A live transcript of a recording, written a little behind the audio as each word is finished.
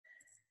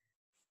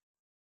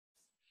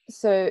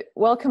So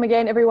welcome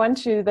again, everyone,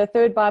 to the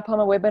third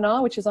BIOPAMA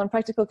webinar, which is on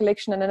practical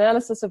collection and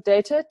analysis of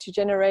data to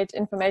generate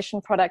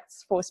information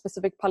products for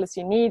specific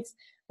policy needs,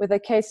 with a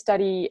case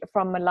study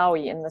from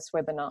Malawi in this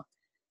webinar.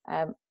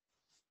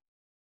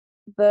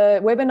 The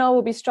webinar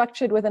will be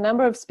structured with a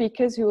number of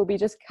speakers who will be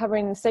just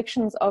covering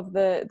sections of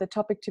the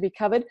topic to be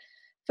covered.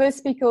 First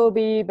speaker will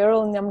be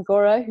Beryl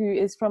Nyamgora, who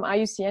is from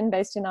IUCN,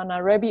 based in our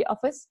Nairobi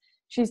office.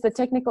 She's the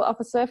technical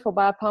officer for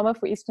BIOPAMA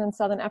for Eastern and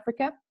Southern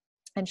Africa,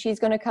 and she's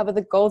going to cover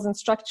the goals and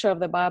structure of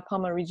the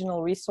BIOPAMA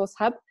Regional Resource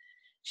Hub.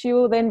 She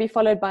will then be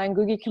followed by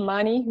Ngugi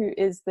Kimani, who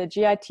is the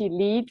GIT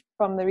lead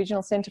from the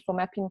Regional Center for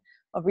Mapping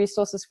of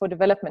Resources for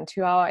Development,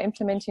 who are our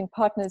implementing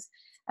partners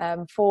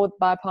for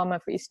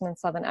BIOPAMA for Eastern and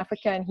Southern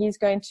Africa. And he's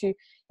going to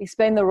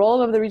explain the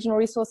role of the Regional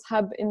Resource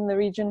Hub in the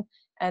region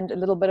and a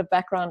little bit of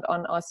background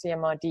on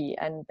RCMRD.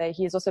 And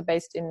he is also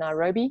based in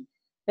Nairobi.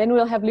 Then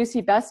we'll have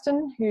Lucy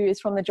Baston, who is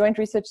from the Joint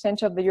Research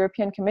Center of the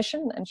European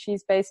Commission, and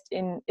she's based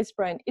in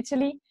Ispra in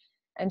Italy.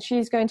 And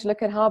she's going to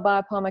look at how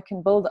BIOPAMA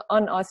can build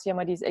on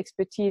RCMRD's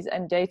expertise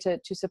and data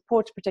to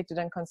support protected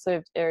and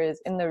conserved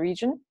areas in the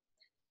region.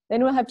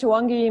 Then we'll have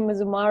Twangi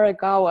Mzumara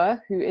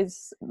Gawa, who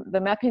is the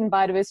Mapping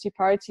Biodiversity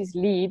Priorities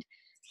lead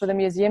for the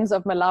Museums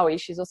of Malawi.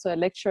 She's also a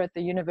lecturer at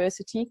the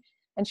university.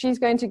 And she's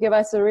going to give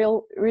us a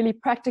really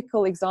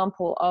practical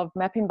example of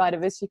mapping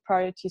biodiversity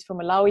priorities for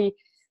Malawi,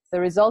 the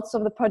results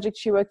of the project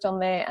she worked on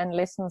there, and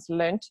lessons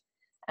learned.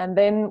 And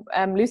then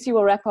Lucy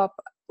will wrap up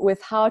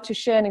with how to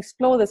share and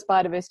explore this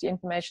biodiversity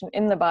information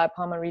in the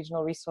BIOPAMA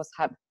Regional Resource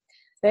Hub.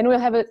 Then we'll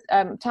have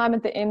time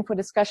at the end for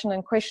discussion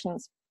and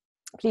questions.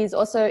 Please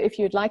also, if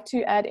you'd like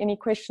to add any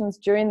questions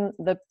during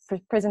the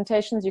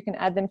presentations, you can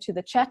add them to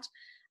the chat.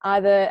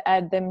 Either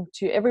add them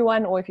to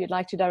everyone, or if you'd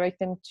like to direct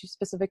them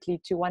specifically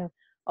to one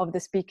of the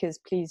speakers,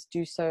 please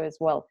do so as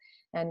well.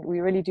 And we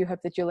really do hope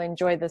that you'll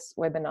enjoy this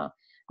webinar.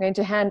 I'm going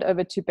to hand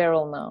over to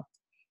Beryl now.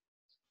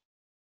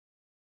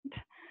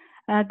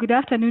 Good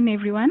afternoon,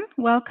 everyone.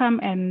 Welcome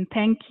and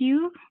thank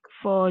you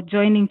for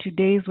joining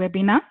today's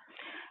webinar.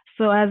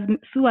 So as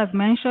Sue has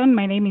mentioned,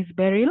 my name is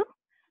Beryl,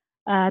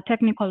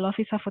 Technical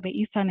Officer for the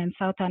Eastern and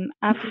Southern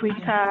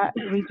Africa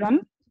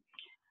region.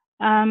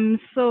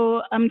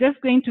 So I'm just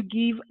going to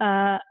give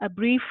a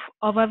brief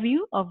overview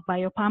of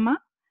BIOPAMA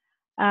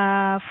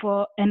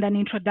and an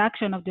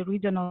introduction of the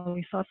Regional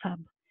Resource Hub.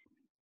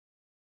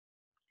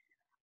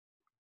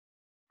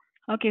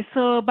 Okay,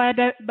 so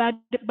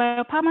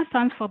BIOPAMA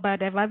stands for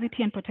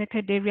Biodiversity and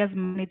Protected Areas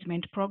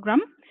Management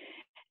Program.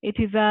 It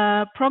is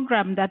a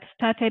program that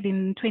started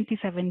in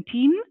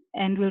 2017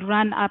 and will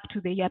run up to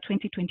the year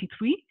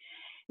 2023.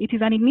 It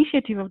is an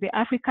initiative of the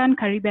African,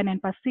 Caribbean,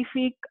 and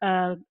Pacific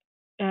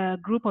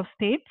group of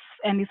states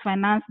and is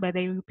financed by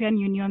the European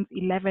Union's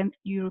 11th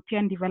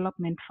European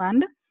Development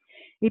Fund.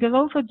 It is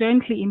also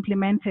jointly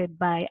implemented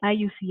by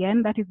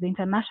IUCN, that is the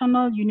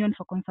International Union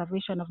for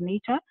Conservation of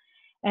Nature,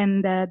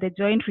 and the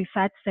Joint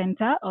Research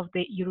Center of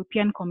the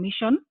European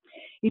Commission.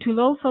 It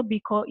will also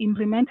be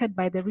co-implemented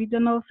by the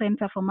Regional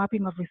Center for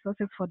Mapping of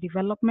Resources for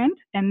Development,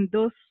 and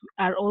those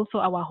are also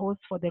our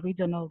hosts for the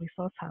Regional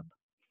Resource Hub.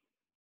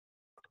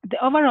 The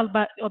overall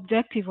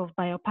objective of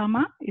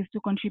BIOPAMA is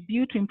to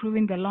contribute to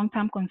improving the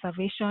long-term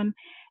conservation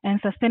and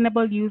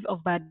sustainable use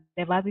of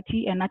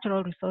biodiversity and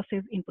natural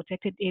resources in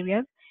protected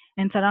areas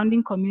and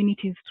surrounding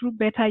communities through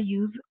better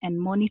use and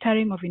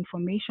monitoring of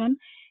information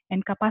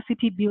and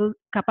capacity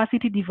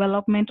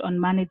development on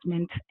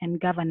management and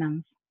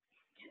governance.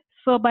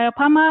 So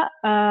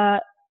BIOPAMA,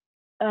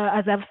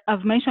 as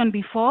I've mentioned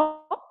before,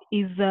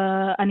 is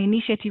an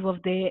initiative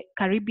of the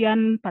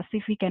Caribbean,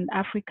 Pacific, and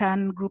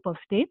African group of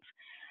states.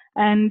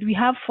 And we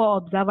have 4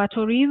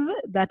 observatories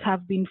that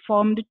have been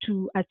formed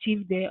to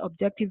achieve the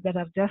objectives that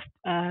I've just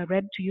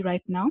read to you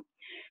right now.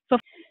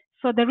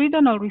 So the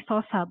Regional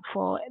Resource Hub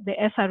for the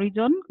ESA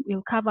region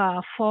will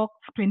cover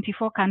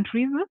 24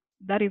 countries.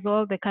 That is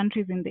all the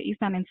countries in the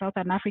Eastern and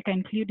Southern Africa,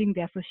 including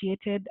the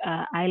associated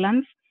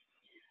islands.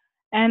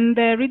 And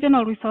the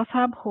Regional Resource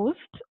Hub host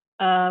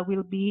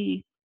will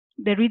be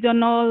the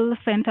Regional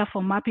Center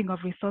for Mapping of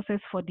Resources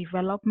for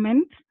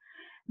Development.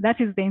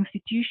 That is the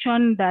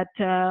institution that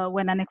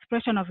when an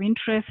expression of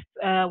interest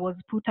was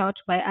put out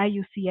by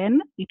IUCN,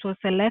 it was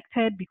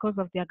selected because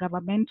of their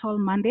governmental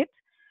mandate,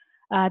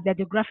 their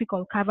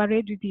geographical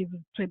coverage, it is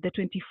the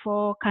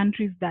 24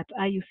 countries that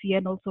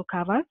IUCN also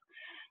covers.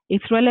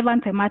 Its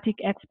relevant thematic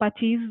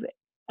expertise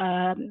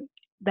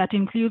that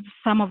includes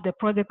some of the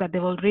projects that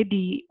they've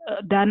already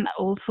done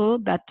also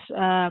that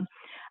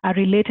are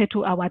related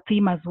to our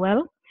theme as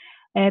well.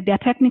 Their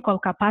technical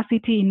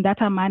capacity in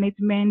data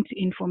management,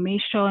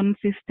 information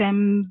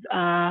systems,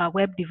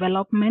 web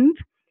development,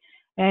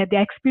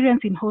 their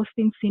experience in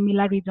hosting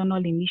similar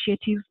regional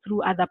initiatives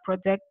through other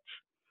projects,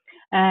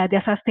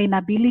 their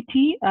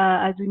sustainability.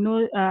 As we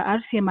know,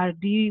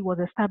 RCMRD was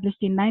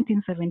established in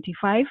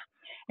 1975,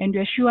 and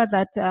we're sure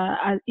that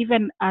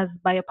even as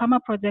BIOPAMA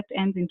project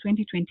ends in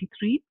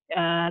 2023,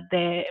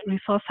 the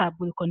Resource Hub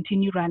will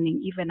continue running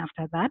even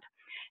after that.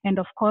 And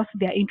of course,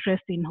 their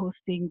interest in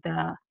hosting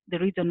the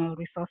Regional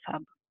Resource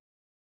Hub.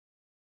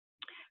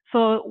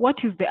 So what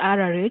is the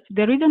RRH?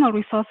 The Regional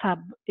Resource Hub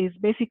is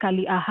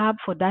basically a hub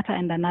for data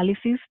and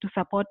analysis to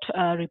support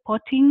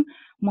reporting,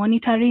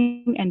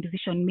 monitoring, and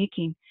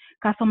decision-making,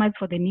 customized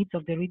for the needs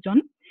of the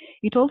region.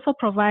 It also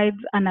provides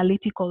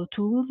analytical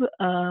tools,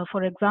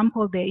 for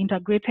example, the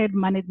Integrated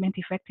Management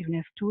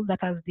Effectiveness tool that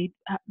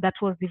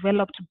was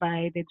developed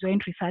by the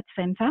Joint Research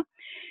Center.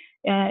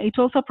 It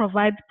also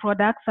provides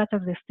products such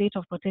as the State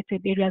of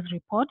Protected Areas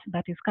report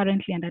that is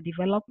currently under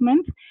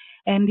development.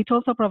 And it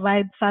also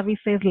provides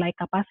services like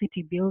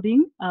capacity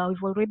building.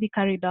 We've already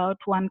carried out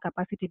one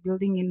capacity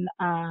building in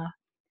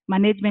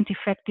management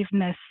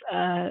effectiveness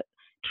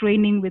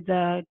training with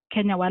the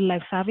Kenya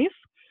Wildlife Service.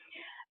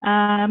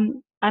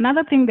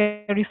 Another thing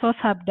the Resource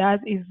Hub does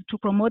is to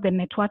promote the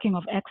networking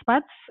of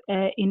experts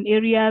in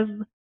areas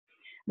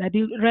that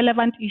deal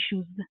relevant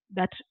issues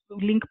that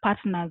link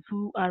partners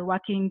who are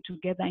working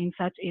together in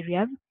such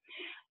areas.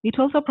 It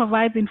also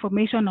provides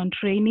information on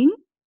training.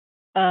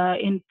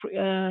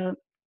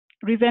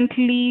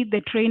 Recently,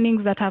 the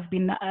trainings that have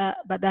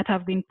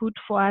been put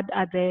forward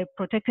are the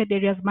Protected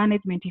Areas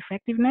Management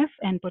Effectiveness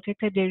and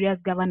Protected Areas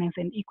Governance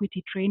and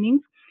Equity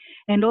trainings,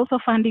 and also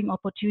funding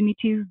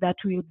opportunities that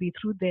will be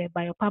through the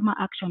BIOPAMA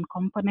action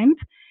component.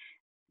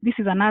 This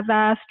is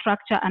another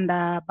structure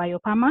under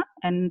BIOPAMA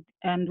and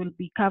will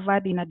be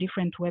covered in a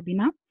different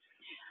webinar.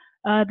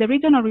 The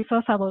Regional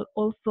Resource Hub will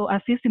also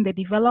assist in the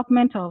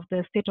development of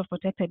the State of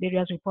Protected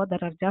Areas report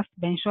that I've just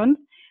mentioned,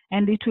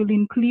 and it will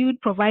include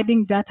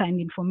providing data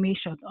and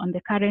information on the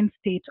current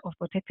state of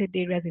protected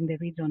areas in the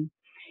region.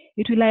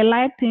 It will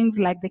highlight things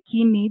like the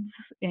key needs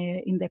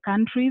in the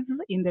countries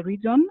in the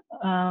region,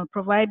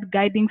 provide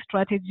guiding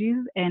strategies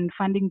and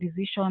funding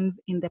decisions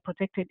in the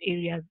protected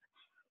areas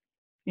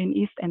in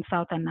East and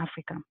Southern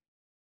Africa.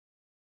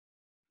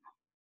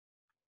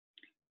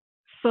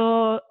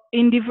 So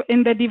in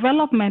the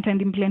development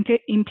and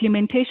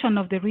implementation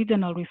of the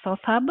Regional Resource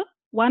Hub,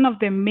 one of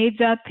the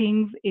major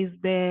things is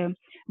the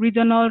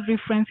Regional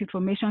Reference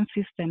Information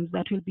Systems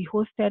that will be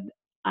hosted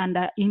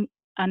under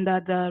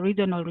the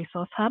Regional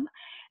Resource Hub.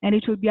 And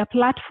it will be a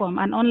platform,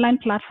 an online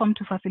platform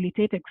to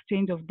facilitate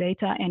exchange of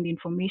data and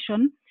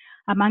information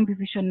among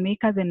decision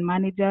makers and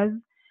managers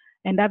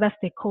and other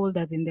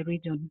stakeholders in the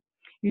region.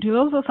 It will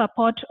also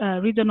support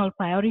regional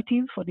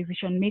priorities for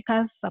decision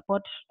makers,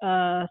 support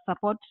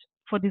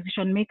for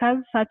decision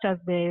makers, such as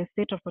the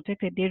State of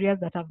Protected Areas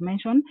that I've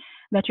mentioned,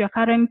 that you are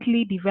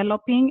currently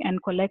developing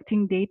and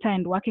collecting data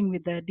and working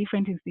with the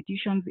different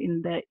institutions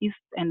in the East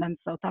and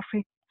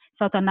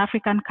Southern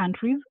African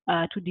countries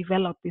to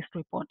develop this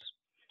report.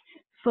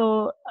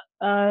 So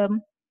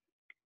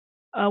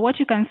what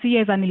you can see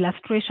is an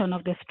illustration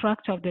of the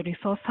structure of the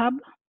Resource Hub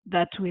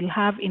that we'll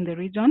have in the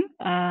region.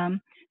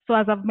 So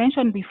as I've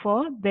mentioned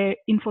before, the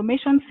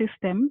information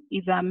system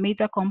is a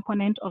major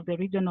component of the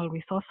Regional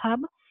Resource Hub,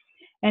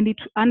 and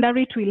under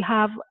it we'll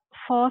have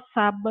 4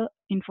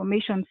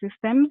 sub-information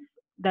systems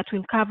that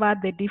will cover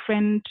the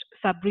different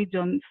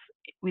sub-regions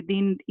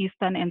within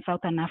Eastern and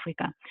Southern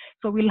Africa.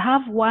 So we'll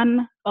have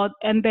one,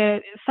 and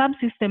the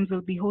subsystems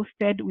will be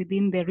hosted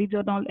within the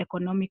regional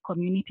economic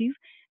communities.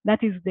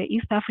 That is the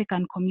East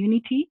African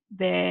Community,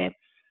 the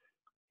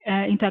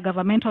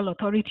Intergovernmental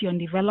Authority on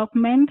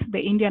Development, the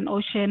Indian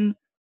Ocean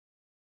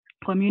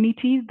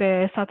Community,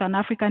 the Southern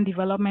African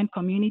Development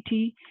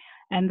Community,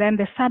 and then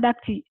the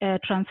SADC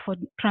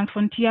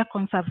Transfrontier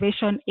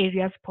Conservation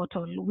Areas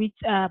Portal, which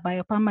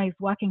BIOPAMA is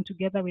working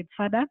together with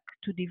SADC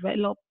to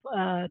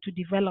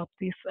develop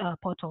this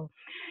portal.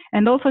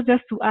 And also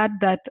just to add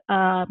that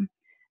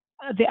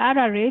the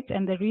RRH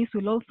and the RIS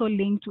will also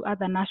link to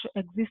other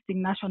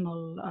existing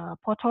national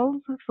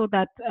portals, so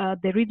that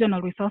the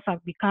Regional Resource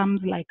Hub becomes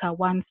like a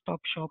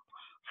one-stop shop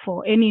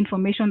for any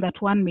information that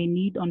one may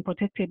need on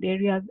protected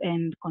areas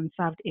and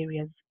conserved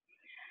areas.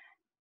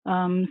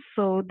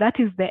 So that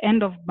is the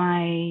end of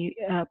my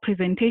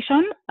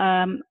presentation.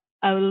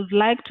 I would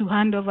like to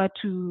hand over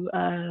to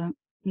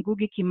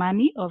Ngugi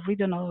Kimani of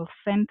Regional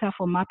Center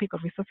for Mapping of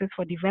Resources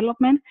for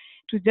Development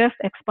to just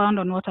expound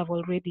on what I've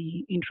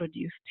already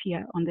introduced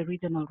here on the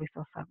Regional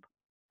Resource Hub.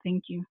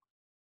 Thank you.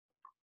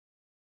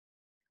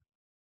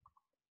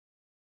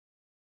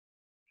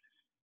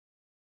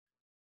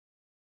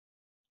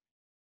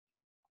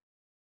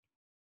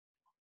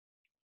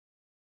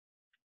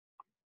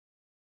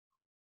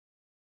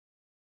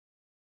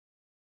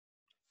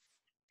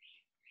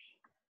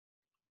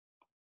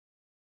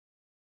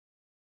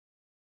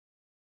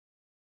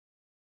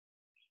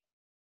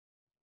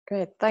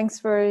 Great,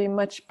 thanks very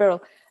much,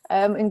 Beryl.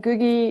 And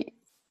Ngugi,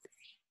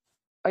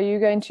 are you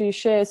going to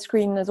share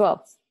screen as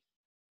well?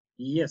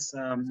 Yes,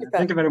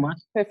 thank you very much.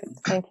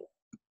 Perfect, thank you.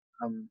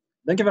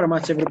 Thank you very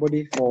much,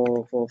 everybody,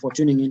 for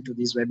tuning into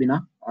this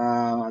webinar.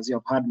 As you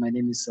have heard, my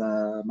name is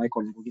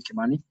Michael Ngugi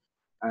Kimani.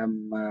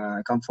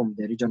 I come from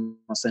the Regional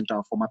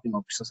Center for Mapping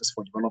of Resources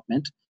for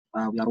Development.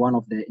 We are one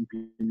of the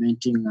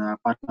implementing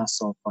partners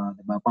of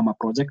the BIOPAMA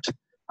project.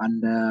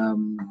 And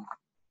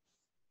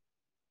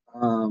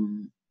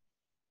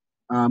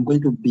I'm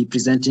going to be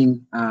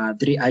presenting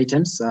 3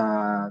 items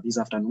this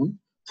afternoon.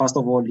 First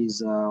of all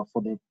is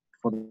for the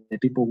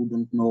people who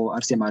don't know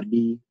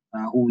RCMRD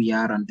who we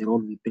are and the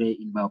role we play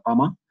in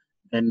BIOPAMA,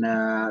 then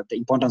the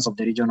importance of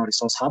the regional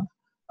resource hub,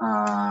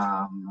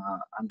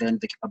 and then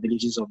the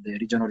capabilities of the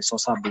regional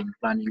resource hub in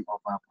planning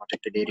of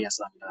protected areas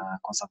and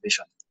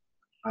conservation.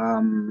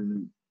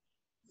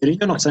 The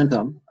Regional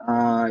Center,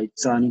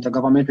 it's an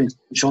intergovernmental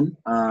institution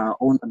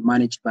owned and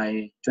managed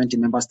by 20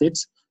 member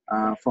states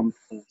from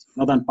the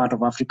northern part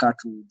of Africa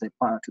to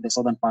the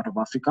southern part of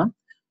Africa.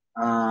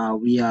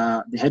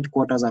 The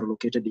headquarters are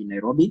located in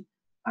Nairobi,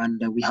 and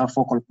we have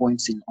focal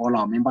points in all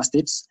our member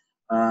states.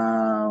 We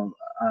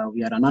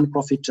are a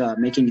non-profit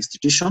making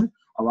institution.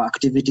 Our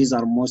activities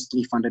are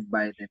mostly funded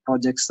by the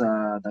projects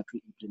that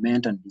we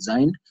implement and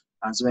design,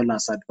 as well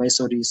as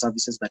advisory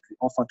services that we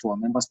offer to our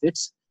member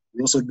states. We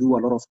also do a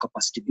lot of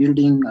capacity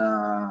building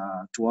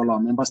to all our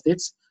member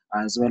states,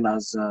 as well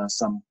as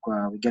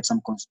we get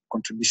some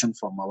contribution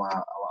from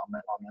our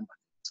members.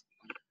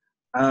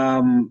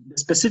 The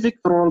specific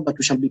role that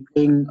we shall be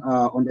playing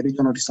on the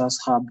Regional Resource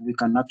Hub, we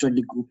can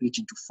actually group it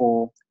into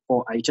four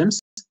items.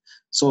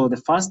 So the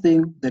first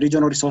thing, the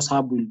Regional Resource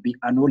Hub will be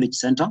a knowledge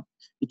center.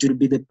 It will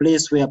be the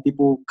place where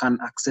people can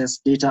access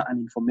data and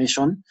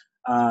information,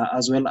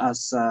 as well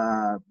as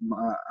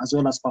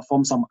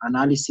perform some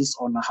analysis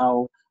on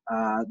how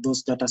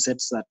those data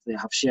sets that they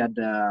have shared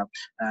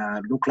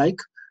look like.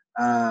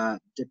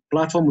 The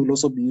platform will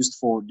also be used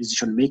for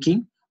decision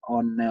making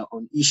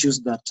on issues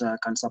that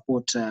can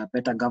support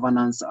better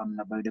governance and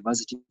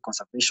biodiversity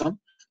conservation.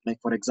 Like,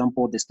 for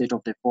example, the state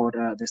of the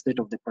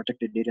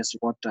protected areas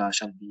report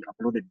shall be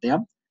uploaded there,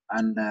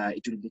 and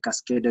it will be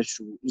cascaded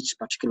to each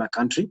particular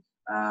country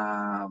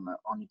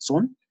on its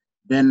own.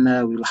 Then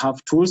we'll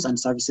have tools and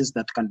services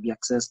that can be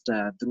accessed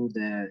through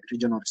the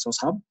Regional Resource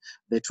Hub.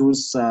 The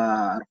tools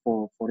are,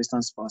 for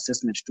instance, for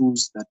assessment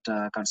tools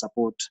that can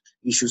support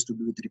issues to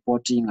do with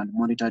reporting and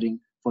monitoring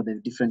for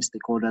the different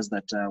stakeholders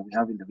that we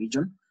have in the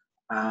region.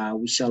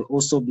 We shall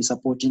also be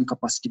supporting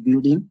capacity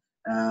building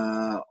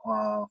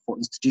for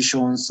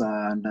institutions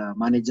and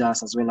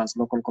managers, as well as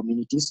local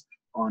communities,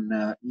 on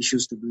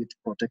issues to do with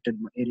protected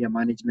area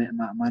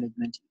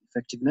management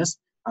effectiveness,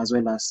 as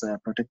well as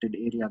protected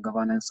area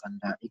governance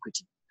and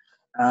equity.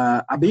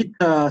 A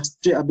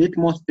bit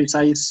more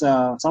precise,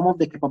 some of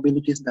the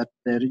capabilities that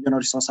the Regional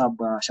Resource Hub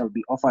shall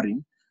be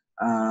offering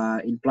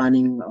in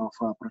planning of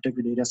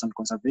protected areas and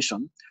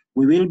conservation.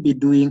 We will be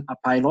doing a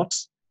pilot.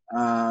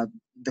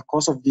 The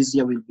course of this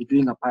year, we'll be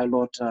doing a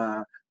pilot.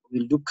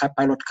 We'll do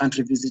pilot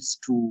country visits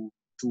to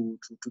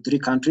 3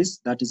 countries,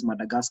 that is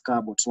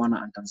Madagascar,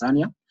 Botswana, and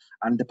Tanzania.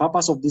 And the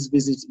purpose of this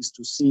visit is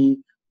to see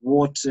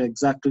what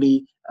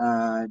exactly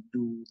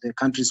do the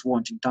countries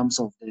want in terms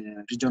of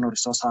the Regional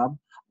Resource Hub.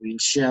 We'll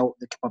share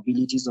the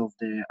capabilities of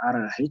the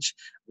RRH.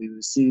 We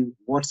will see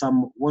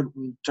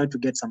we'll try to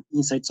get some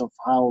insights of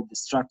how the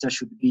structure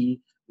should be.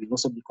 We'll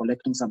also be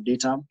collecting some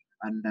data,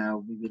 and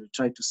we will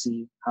try to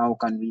see how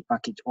can we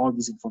package all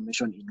this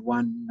information in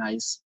one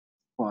nice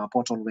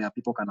portal where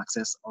people can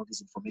access all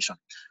this information.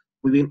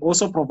 We will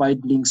also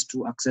provide links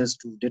to access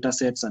to data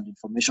sets and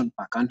information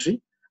per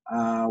country.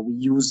 We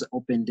use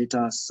open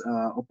data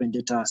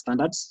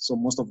standards, so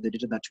most of the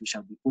data that we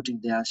shall be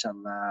putting there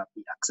shall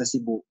be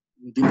accessible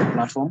within the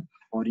platform,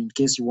 or in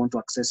case you want to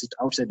access it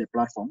outside the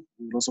platform,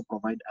 we will also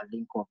provide a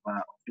link of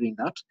doing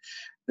that.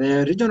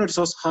 The Regional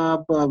Resource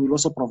Hub will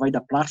also provide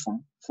a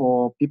platform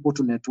for people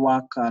to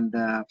network and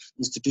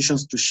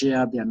institutions to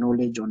share their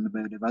knowledge on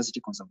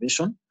biodiversity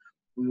conservation.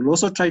 We will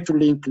also try to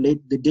link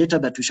the data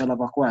that we shall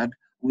have acquired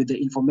with the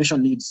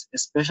information needs,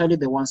 especially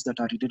the ones that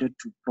are related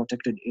to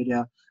protected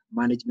area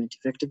management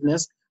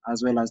effectiveness,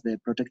 as well as the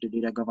protected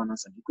area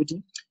governance and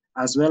equity,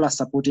 as well as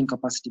supporting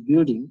capacity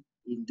building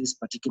in these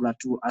particular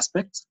 2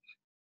 aspects.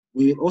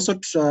 We will also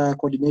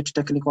coordinate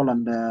technical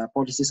and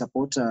policy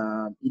support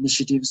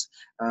initiatives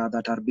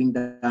that are being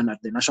done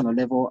at the national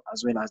level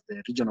as well as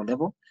the regional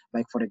level.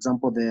 Like, for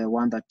example, the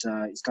one that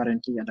is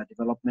currently under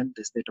development,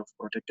 the State of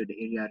Protected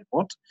Area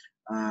Report.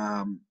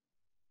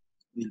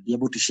 We'll be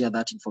able to share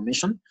that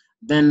information.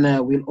 Then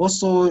we'll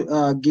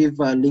also give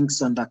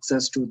links and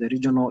access to the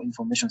regional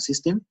information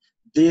system.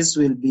 This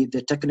will be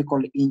the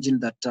technical engine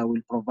that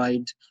will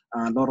provide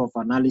a lot of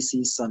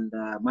analysis and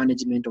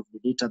management of the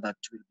data that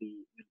will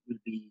be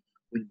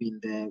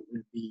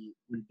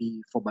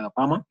for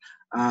BIOPAMA.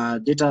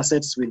 Data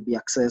sets will be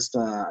accessed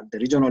at the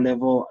regional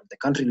level, at the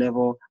country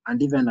level,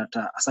 and even at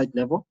a site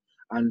level.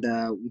 And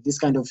with this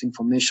kind of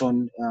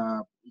information,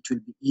 it will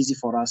be easy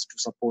for us to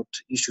support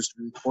issues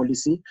with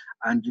policy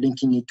and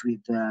linking it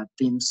with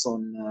themes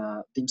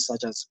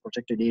such as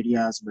protected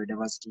areas,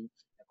 biodiversity,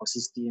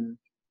 ecosystem,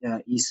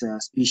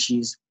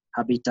 species,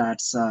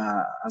 habitats,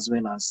 as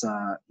well as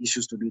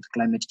issues to do with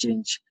climate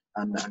change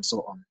and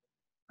so on.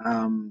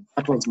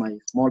 That was my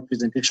small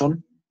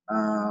presentation.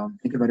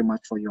 Thank you very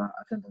much for your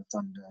attendance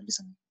and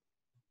listening.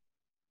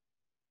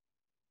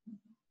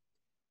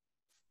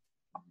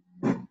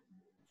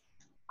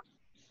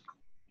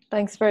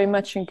 Thanks very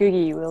much,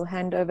 Ngugi. We'll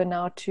hand over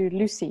now to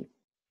Lucy.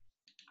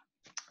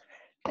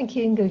 Thank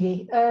you,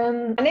 Ngugi.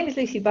 My name is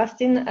Lucy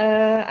Bastin.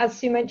 As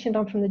Sue mentioned,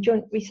 I'm from the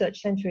Joint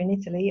Research Centre in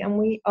Italy, and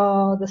we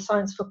are the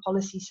Science for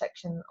Policy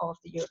section of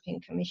the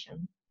European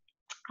Commission.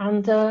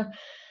 And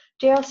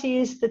JRC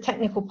is the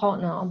technical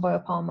partner on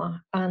BIOPAMA,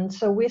 and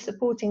so we're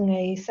supporting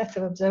a set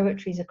of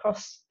observatories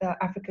across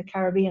Africa,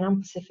 Caribbean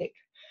and Pacific.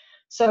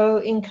 So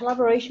in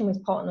collaboration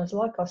with partners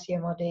like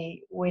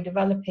RCMRD, we're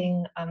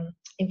developing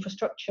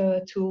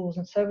infrastructure, tools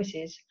and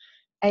services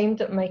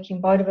aimed at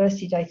making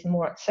biodiversity data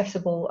more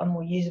accessible and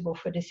more usable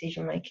for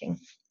decision making.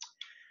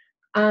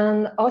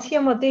 And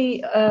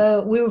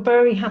RCMRD, we were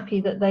very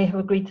happy that they have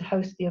agreed to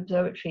host the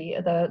observatory,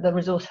 the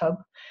resource hub,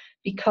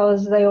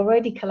 because they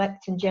already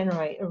collect and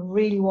generate a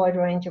really wide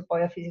range of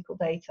biophysical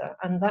data,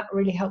 and that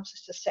really helps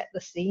us to set the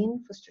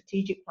scene for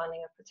strategic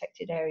planning of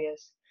protected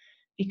areas,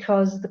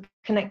 because the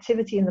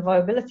connectivity and the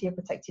viability of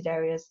protected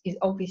areas is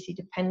obviously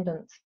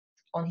dependent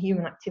on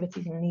human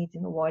activities and needs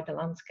in the wider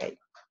landscape.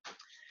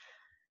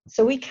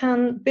 So we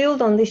can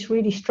build on this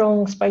really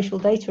strong spatial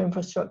data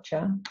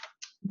infrastructure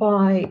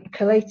by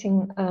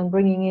collating and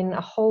bringing in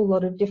a whole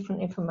lot of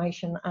different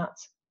information at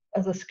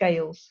other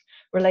scales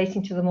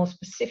relating to the more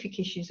specific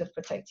issues of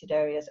protected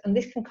areas. And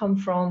this can come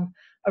from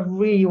a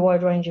really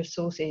wide range of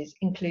sources,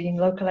 including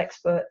local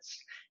experts,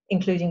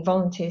 including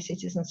volunteer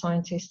citizen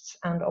scientists,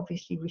 and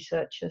obviously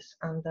researchers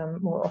and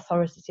more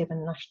authoritative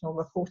and national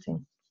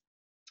reporting.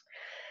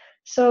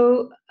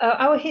 So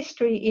our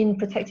history in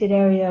protected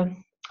area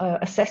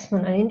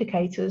assessment and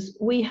indicators,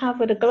 we have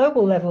at a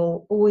global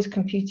level always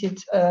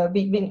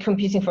been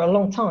computing for a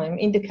long time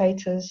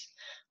indicators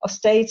of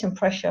state and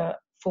pressure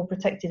for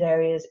protected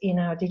areas in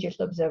our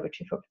digital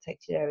observatory for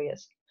protected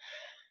areas.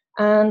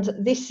 And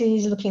this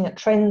is looking at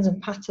trends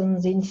and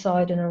patterns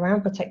inside and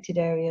around protected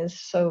areas.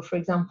 So for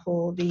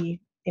example, the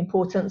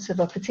importance of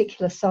a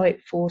particular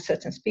site for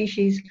certain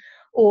species,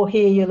 or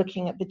here you're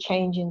looking at the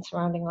change in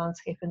surrounding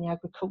landscape and the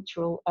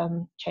agricultural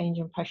change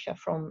and pressure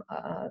from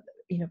a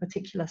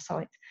particular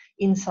site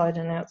inside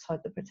and outside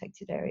the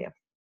protected area.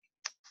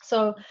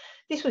 So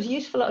this was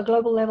useful at a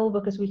global level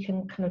because we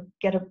can kind of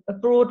get a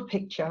broad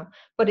picture,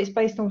 but it's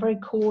based on very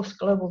coarse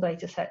global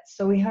data sets.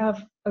 So we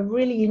have a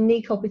really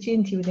unique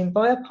opportunity within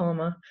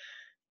BIOPAMA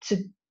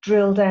to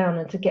drill down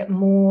and to get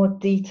more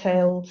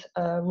detailed,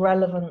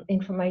 relevant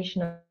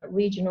information at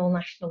regional,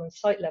 national and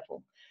site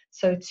level.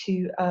 So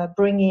to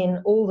bring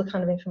in all the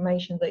kind of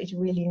information that is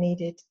really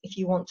needed if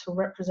you want to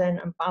represent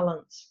and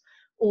balance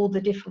all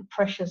the different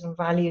pressures and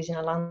values in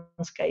a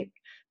landscape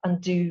and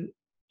do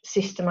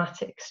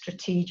systematic,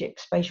 strategic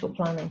spatial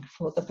planning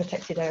for the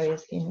protected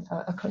areas in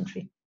a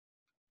country.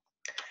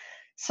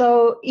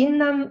 So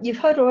you've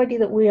heard already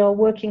that we are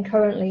working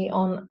currently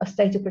on a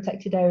state of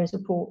protected areas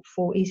report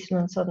for Eastern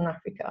and Southern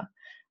Africa.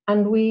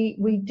 And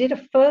we did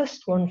a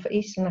first one for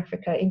Eastern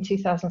Africa in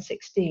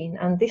 2016,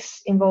 and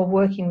this involved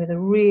working with a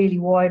really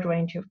wide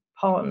range of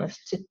partners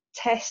to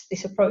test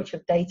this approach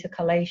of data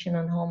collation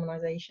and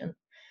harmonization.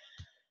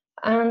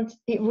 And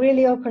it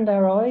really opened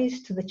our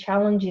eyes to the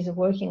challenges of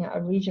working at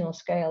a regional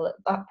scale. At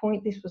that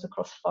point, this was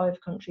across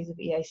 5 countries of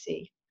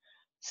EAC.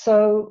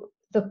 So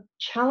the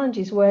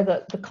challenges were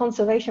that the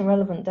conservation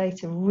relevant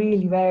data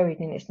really varied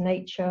in its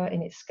nature,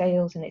 in its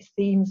scales, in its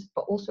themes,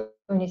 but also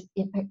in its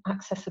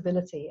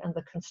accessibility and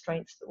the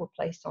constraints that were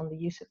placed on the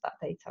use of that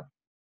data.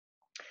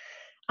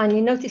 And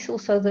you notice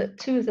also that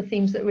 2 of the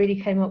themes that really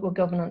came up were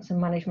governance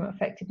and management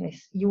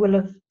effectiveness. You will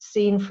have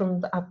seen from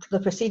the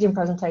preceding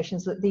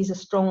presentations that these are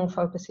strong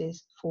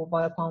focuses for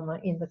BIOPAMA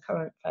in the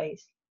current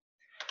phase.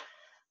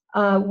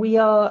 We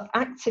are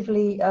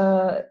actively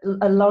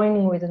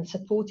aligning with and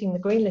supporting the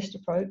green list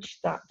approach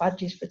that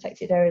badges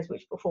protected areas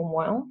which perform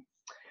well.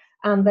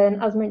 And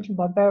then, as mentioned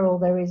by Beryl,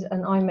 there is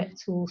an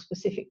IMET tool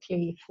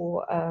specifically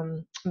for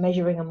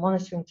measuring and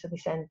monitoring to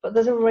this end. But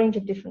there's a range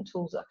of different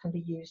tools that can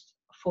be used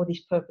for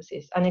these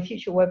purposes. And in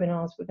future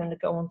webinars, we're going to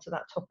go on to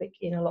that topic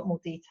in a lot more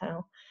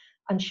detail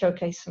and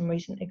showcase some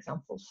recent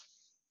examples.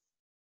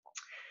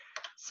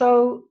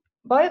 So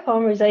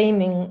BIOPAMA is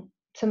aiming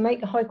to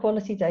make high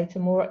quality data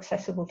more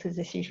accessible to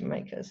decision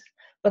makers.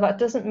 But that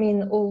doesn't mean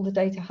that all the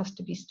data has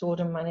to be stored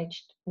and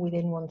managed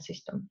within one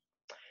system,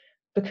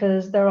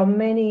 because there are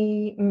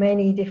many,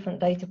 many different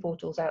data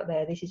portals out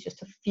there. This is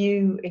just a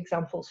few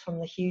examples from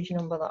the huge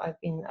number that I've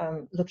been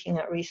looking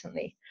at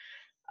recently.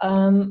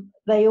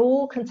 They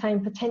all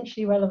contain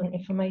potentially relevant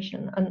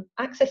information, and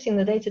accessing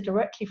the data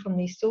directly from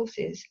these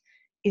sources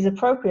is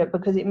appropriate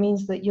because it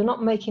means that you're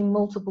not making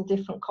multiple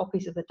different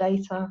copies of the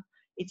data.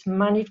 It's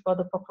managed by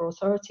the proper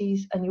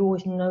authorities, and you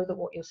always know that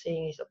what you're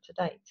seeing is up to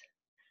date.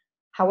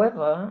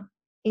 However,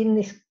 in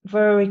this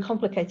very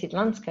complicated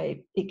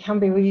landscape, it can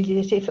be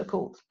really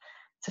difficult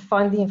to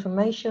find the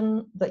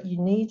information that you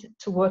need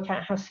to work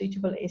out how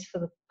suitable it is for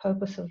the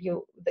purpose of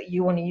that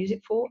you want to use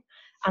it for,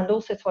 and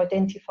also to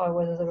identify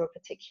whether there are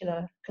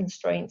particular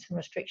constraints and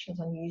restrictions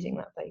on using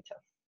that data.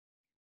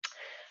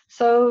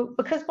 So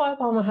because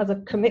BIOPAMA has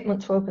a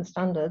commitment to open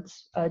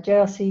standards,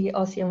 JRC,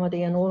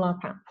 RCMRD and all our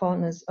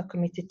partners are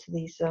committed to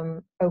these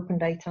open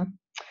data.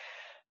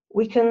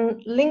 we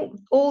can link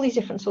all these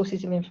different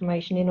sources of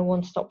information in a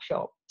one-stop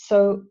shop.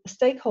 So a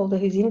stakeholder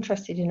who's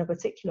interested in a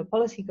particular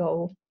policy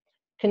goal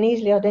can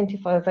easily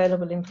identify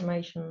available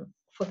information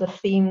for the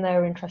theme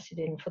they're interested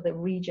in, for the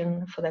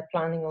region, for their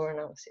planning or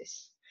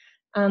analysis.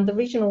 And the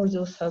Regional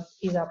Resource Hub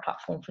is our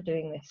platform for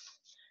doing this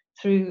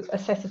through a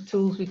set of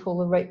tools we call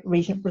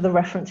the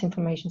Reference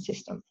Information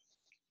System.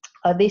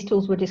 These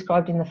tools were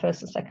described in the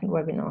first and second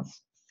webinars.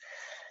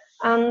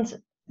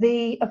 And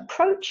the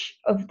approach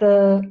of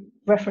the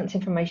Reference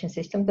Information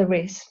System, the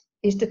RIS,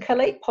 is to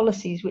collate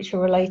policies which are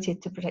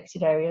related to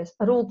protected areas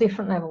at all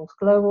different levels,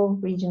 global,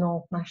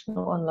 regional,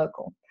 national, and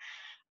local,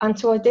 and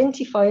to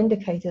identify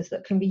indicators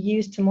that can be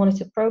used to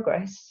monitor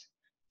progress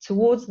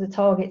towards the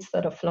targets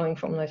that are flowing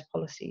from those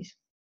policies.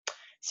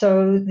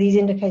 So these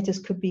indicators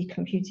could be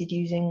computed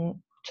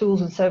using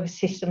tools and service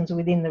systems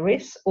within the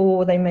RIS,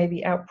 or they may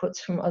be outputs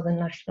from other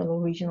national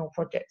or regional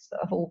projects that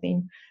have all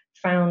been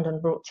found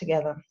and brought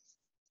together.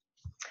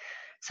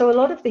 So a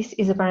lot of this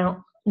is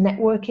about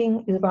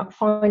networking, is about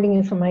finding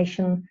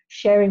information,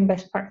 sharing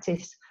best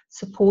practice,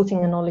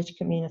 supporting a knowledge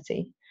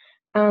community.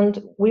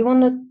 And we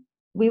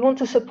want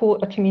to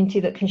support a community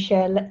that can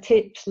share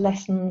tips,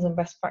 lessons, and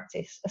best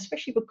practice,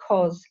 especially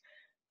because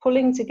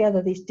pulling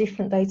together these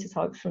different data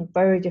types from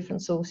very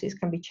different sources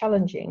can be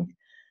challenging,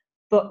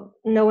 but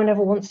no one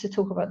ever wants to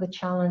talk about the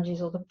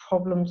challenges or the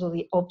problems or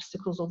the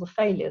obstacles or the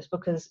failures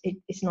because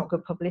it's not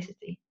good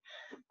publicity.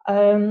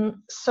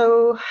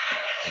 So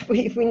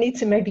we need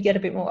to maybe get a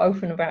bit more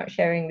open about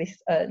sharing this,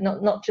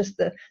 not just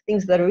the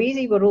things that are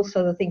easy, but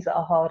also the things that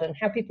are hard and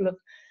how people have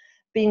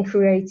been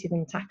creative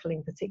in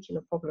tackling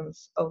particular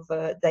problems of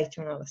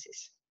data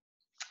analysis.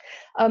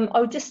 I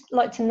would just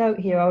like to note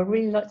here, I would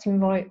really like to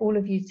invite all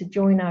of you to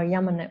join our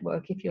YAMA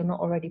network if you're not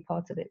already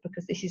part of it,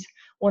 because this is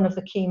one of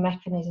the key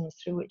mechanisms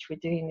through which we're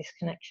doing this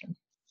connection.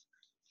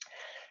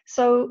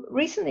 So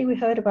recently we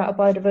heard about a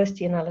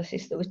biodiversity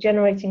analysis that was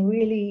generating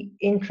really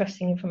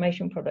interesting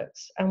information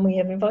products, and we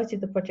have invited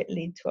the project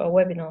lead to our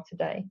webinar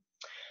today.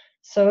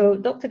 So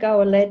Dr.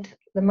 Gawa led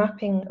the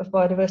mapping of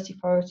biodiversity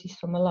priorities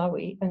for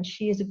Malawi, and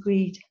she has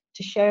agreed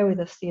to share with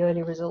us the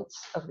early results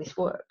of this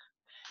work.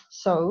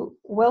 So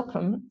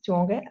welcome,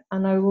 Tuonge,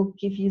 and I will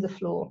give you the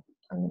floor.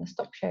 I'm going to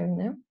stop sharing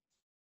now.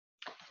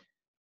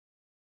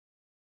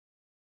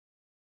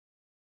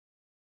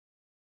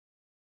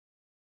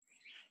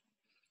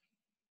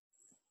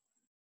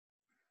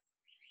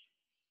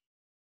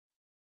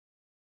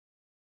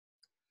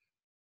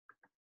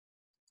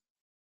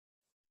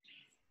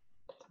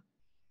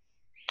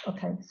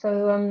 Okay,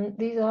 so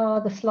these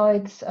are the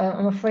slides.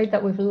 I'm afraid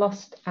that we've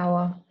lost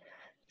our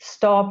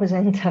star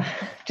presenter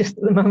just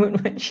at the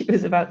moment when she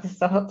was about to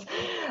start.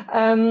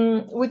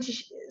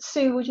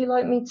 Sue, would you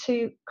like me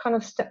to kind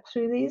of step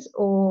through these,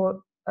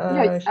 or?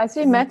 Yeah, I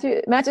see Matt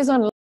is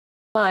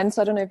online,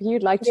 so I don't know if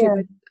you'd like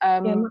to,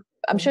 but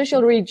I'm sure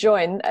she'll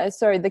rejoin.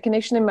 Sorry, the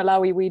connection in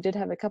Malawi, we did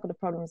have a couple of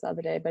problems the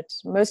other day, but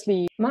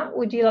mostly. Matt,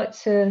 would you like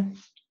to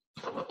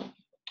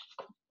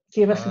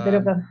give us a bit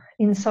of an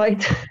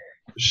insight?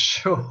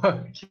 Sure.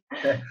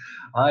 Okay.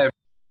 I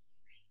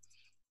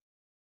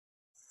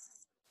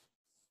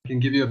can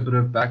give you a bit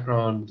of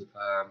background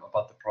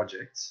about the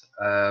project.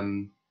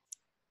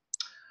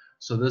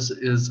 So this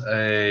is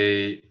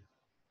a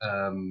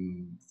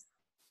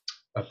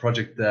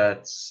project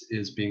that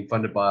is being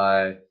funded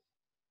by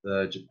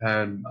the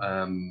Japan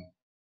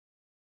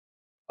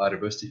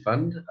Biodiversity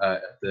Fund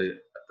at the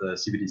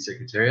CBD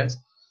Secretariat,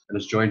 and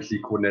it's jointly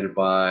coordinated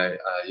by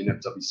UNEP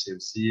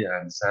WCMC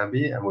and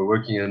SAMBI, and we're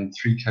working in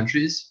 3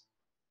 countries,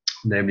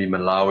 namely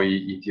Malawi,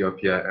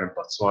 Ethiopia, and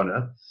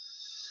Botswana.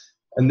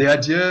 And the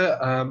idea,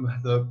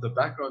 the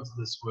background to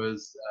this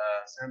was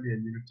SAMBI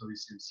and UNEP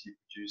WCMC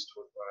produced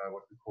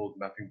what we called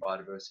Mapping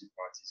Biodiversity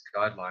Priorities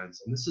Guidelines,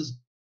 and this is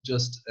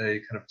just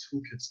a kind of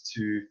toolkit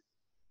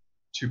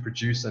to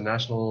produce a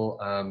national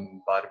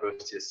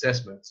biodiversity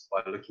assessment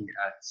by looking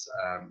at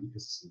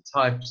ecosystem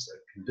types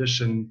and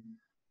condition,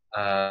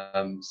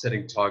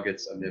 setting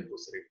targets, and therefore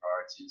setting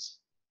priorities.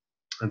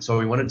 And so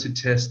we wanted to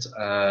test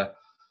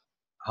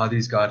how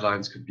these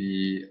guidelines could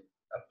be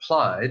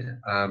applied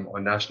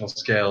on national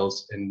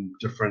scales in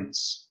different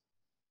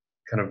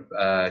kind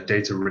of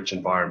data-rich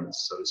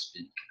environments, so to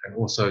speak, and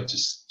also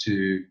just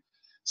to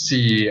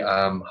see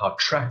how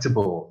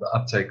tractable the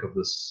uptake of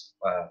this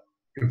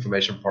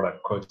information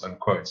product, quote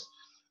unquote,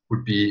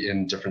 would be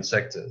in different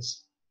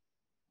sectors.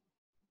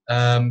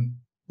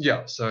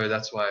 Yeah, so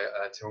that's why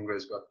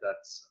Tiongo's got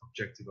that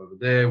objective over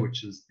there,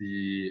 which is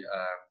the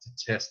to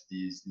test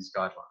these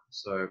guidelines.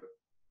 So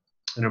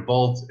it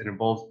involved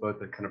both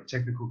the kind of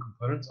technical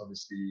components.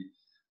 Obviously,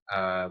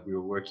 we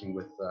were working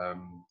with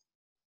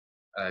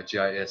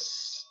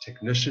GIS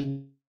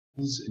technicians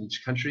in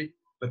each country,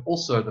 but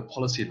also the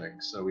policy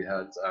link. So we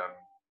had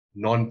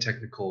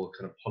non-technical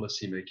kind of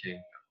policy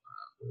making,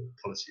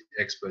 policy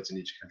experts in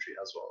each country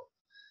as well.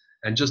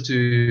 And just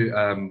to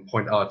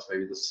point out,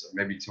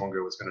 maybe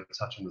Tiongo was going to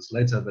touch on this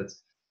later, but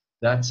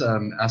that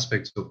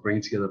aspect of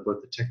bringing together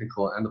both the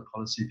technical and the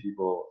policy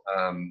people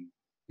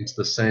into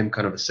the same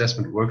kind of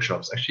assessment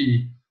workshops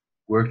actually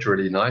worked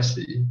really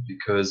nicely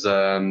because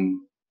I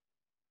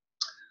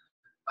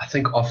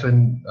think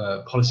often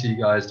policy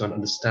guys don't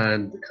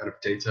understand the kind of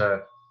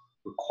data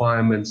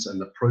requirements and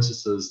the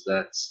processes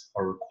that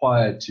are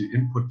required to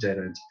input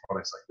data into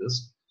products like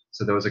this.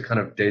 So there was a kind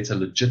of data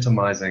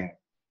legitimizing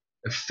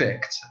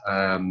effect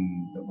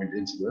that went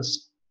into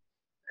this.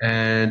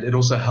 And it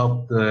also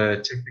helped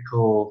the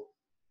technical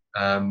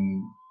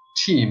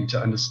team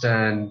to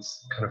understand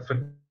kind of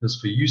fitness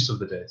for use of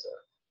the data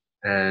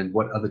and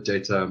what other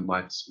data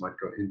might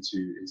go into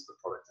the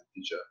product in the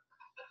future.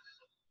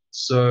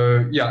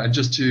 So yeah, and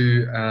just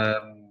to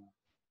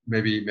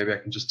maybe I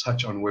can just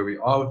touch on where we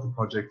are with the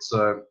project.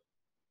 So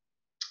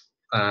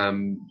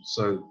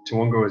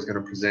Tuongo is going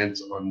to present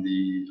on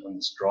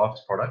this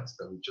draft product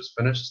that we just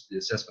finished. The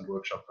assessment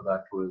workshop for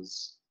that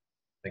was,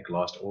 I think,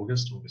 last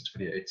August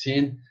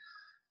 2018,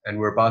 and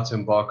we're about to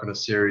embark on a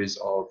series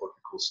of what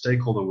we call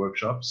stakeholder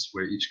workshops,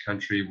 where each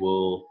country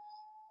will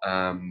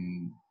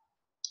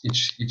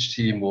each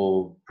team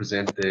will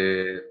present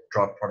their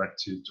draft product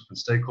to different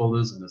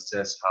stakeholders and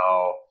assess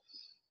how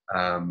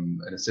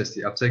and assess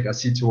the uptake. I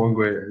see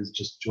Tuongo has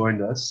just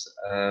joined us,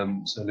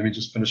 so let me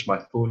just finish my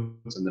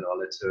thoughts and then I'll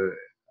let her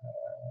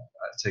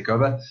take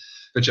over.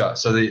 But yeah,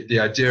 so the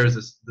idea is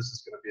this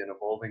is going to be an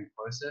evolving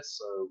process.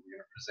 So we're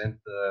going to present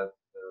the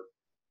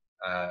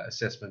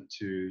assessment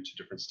to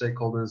different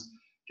stakeholders,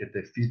 get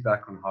their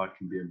feedback on how it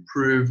can be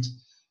improved,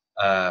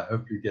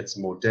 hopefully get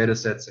some more data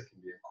sets that can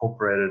be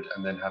incorporated,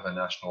 and then have a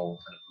national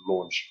kind of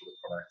launch for the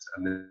product.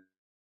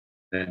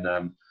 And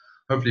then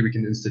hopefully we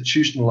can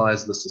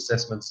institutionalize this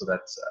assessment so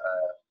that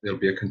there'll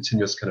be a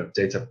continuous kind of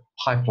data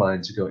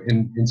pipeline to go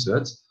into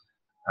it,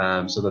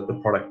 so that the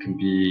product can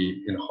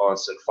be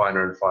enhanced at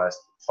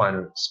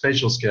finer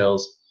spatial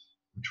scales,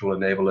 which will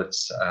enable it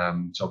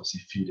to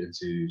obviously feed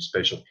into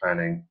spatial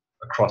planning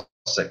across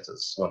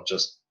sectors, not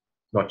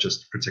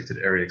just protected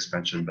area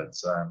expansion, but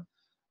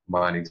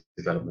mining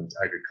development,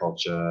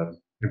 agriculture,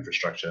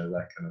 infrastructure,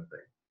 that kind of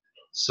thing.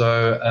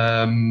 So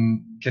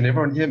can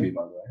everyone hear me,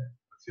 by the way?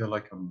 I feel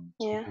like I'm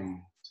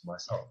talking to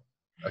myself.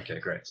 Okay,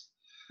 great.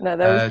 No,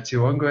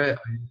 Tuongo,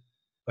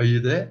 are you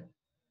there?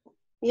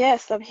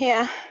 Yes, I'm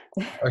here.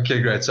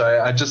 Okay, great. So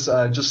I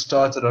just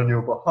started on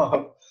your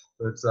behalf,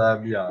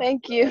 but yeah.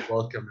 Thank you.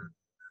 Welcome.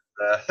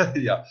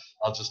 Yeah,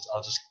 I'll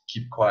just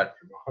keep quiet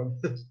for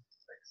now.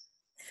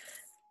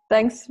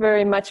 Thanks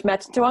very much,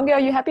 Matt. Tuongo, are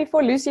you happy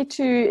for Lucy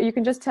to, you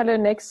can just tell her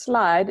next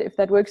slide. If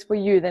that works for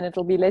you, then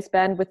it'll be less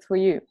bandwidth for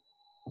you.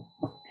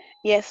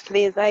 Yes,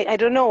 please. I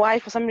don't know why,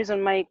 for some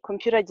reason, my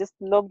computer just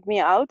logged me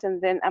out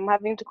and then I'm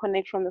having to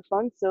connect from the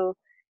phone. So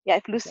yeah,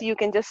 if Lucy, you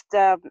can just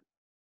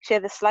share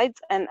the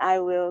slides and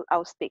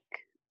I'll speak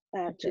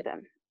to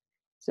them.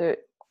 So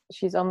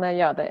she's on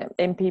the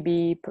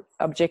MPB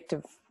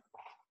objective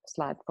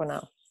slide for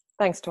now.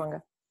 Thanks,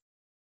 Tuongo.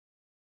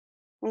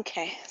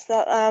 Okay,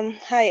 so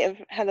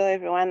hello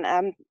everyone.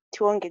 I'm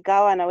Tuongo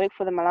Gawa and I work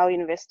for the Malawi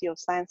University of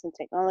Science and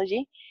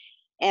Technology,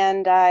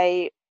 and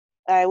I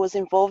was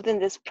involved in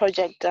this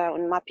project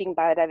on mapping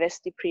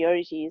biodiversity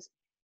priorities.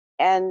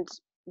 And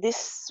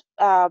this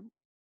the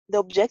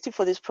objective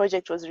for this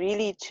project was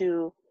really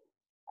to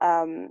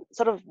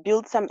sort of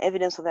build some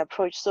evidence of the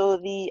approach. So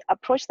the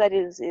approach that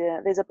is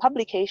there's a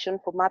publication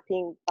for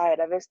mapping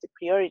biodiversity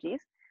priorities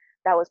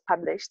that was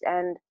published,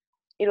 and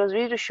it was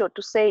really to show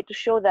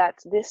that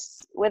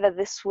whether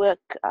this work,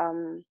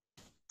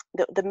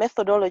 the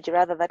methodology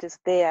rather that is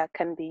there,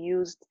 can be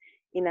used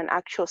in an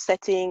actual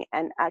setting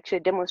and actually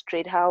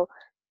demonstrate how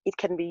it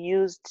can be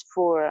used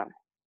for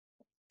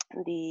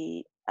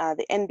the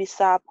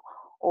NBSAP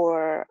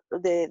or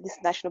this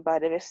national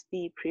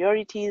biodiversity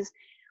priorities,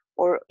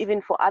 or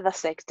even for other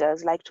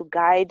sectors, like to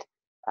guide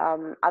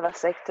other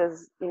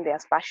sectors in their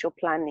spatial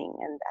planning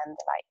and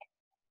like.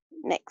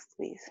 Next,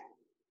 please.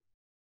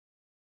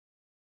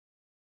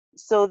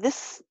 So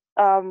this,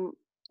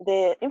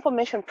 the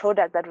information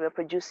product that we're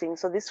producing,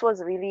 so this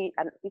was really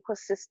an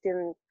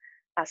ecosystem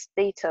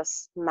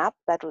status map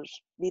that would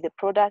be the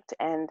product,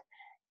 and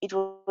it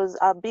was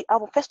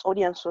our first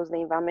audience was the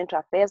Environmental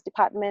Affairs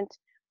Department,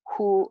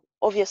 who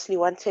obviously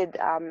wanted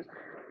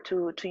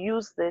to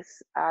use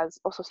this as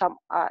also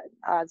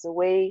as a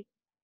way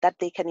that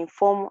they can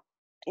inform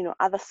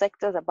other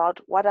sectors about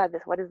what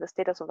is the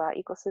status of our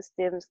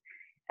ecosystems,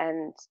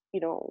 and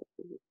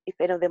if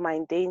any of them are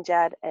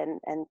endangered and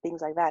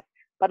things like that.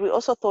 But we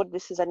also thought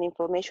this is an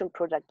information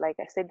product, like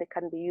I said, that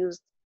can be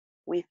used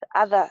with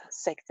other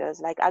sectors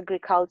like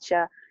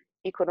agriculture,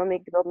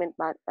 economic development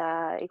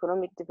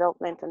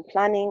and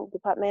planning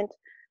department.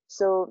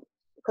 So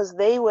because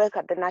they work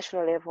at the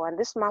national level, and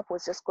this map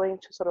was just going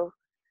to sort of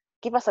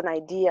give us an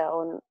idea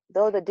on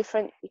the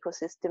different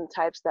ecosystem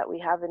types that we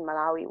have in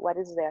Malawi, what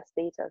is their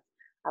status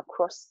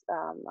across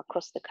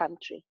the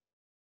country.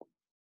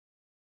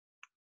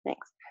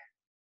 Next.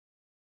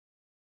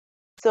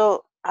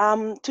 So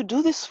to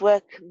do this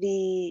work,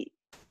 the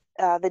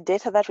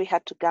data that we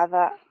had to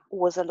gather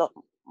was a lot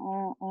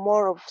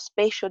more of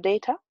spatial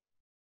data.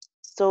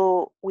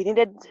 So we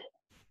needed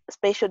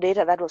spatial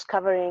data that was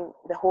covering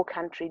the whole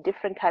country,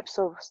 different types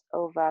of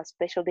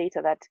spatial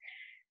data that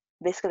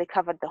basically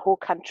covered the whole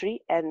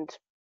country, and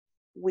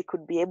we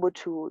could be able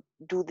to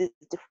do these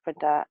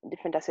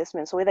different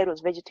assessments. So whether it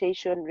was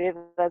vegetation,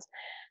 rivers,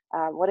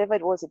 whatever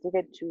it was, it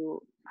needed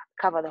to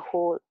cover the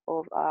whole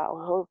of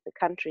the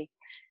country.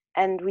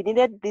 And we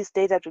needed this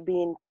data to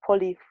be in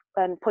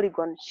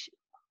polygon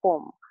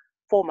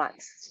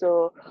formats.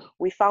 So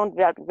we found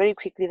that very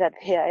quickly that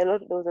here there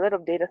was a lot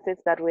of data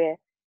sets that were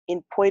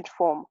in point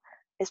form,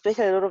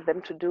 especially a lot of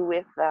them to do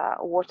with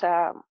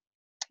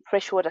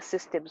freshwater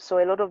systems. So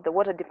a lot of the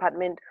water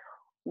department,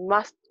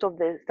 most of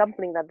the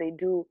sampling that they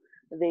do,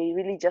 they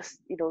really just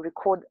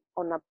record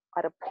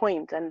at a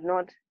point, and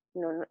not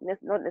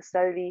not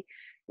necessarily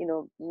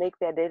make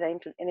their data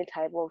into any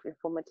type of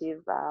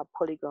informative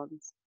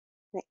polygons.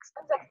 Next.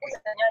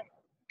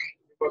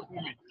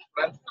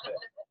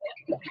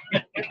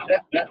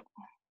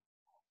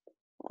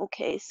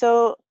 Okay,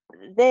 so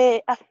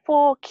there are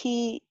 4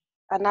 key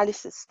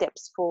analysis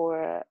steps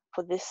for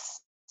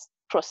this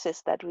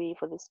process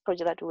for this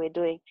project that we're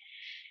doing.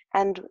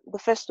 And the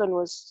first one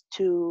was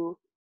to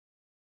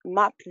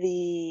map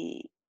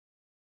the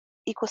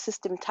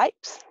ecosystem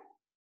types.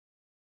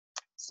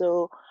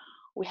 So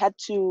we had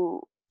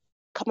to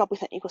come up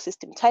with an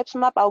ecosystem types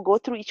map. I'll go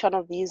through each one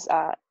of these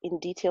in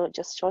detail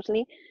just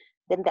shortly.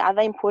 Then the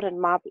other important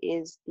map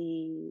is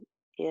the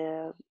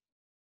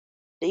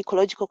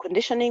ecological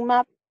conditioning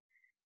map.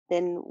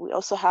 Then we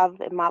also have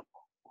a map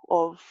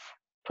of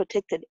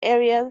protected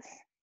areas.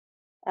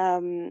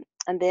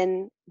 And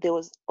then there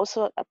was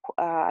also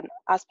an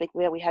aspect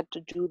where we had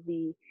to do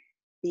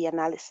the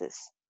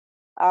analysis.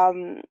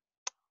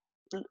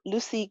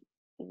 Lucy,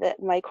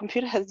 my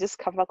computer has just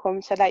come back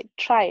home. Shall I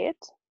try it?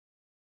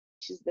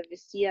 Which is the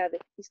VISIA, the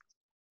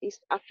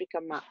East Africa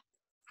map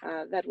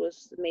that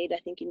was made, I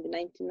think, in the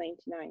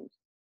 1999.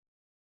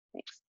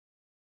 Next.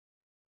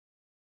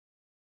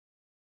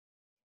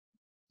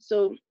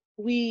 So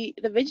the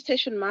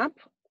vegetation map,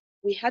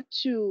 we had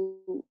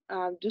to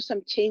do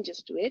some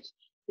changes to it,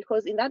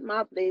 because in that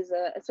map there's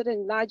a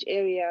certain large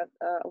area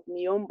of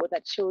Miombo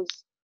that shows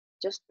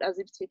just as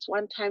if it's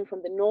one time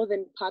from the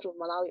northern part of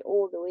Malawi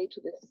all the way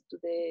to the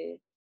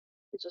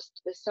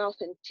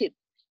southern tip,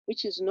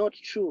 which is not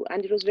true.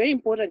 And it was very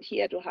important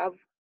here to have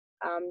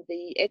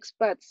the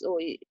experts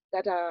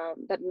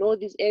that know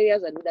these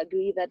areas and would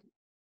agree that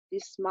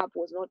this map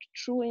was not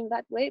true in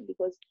that way,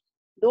 because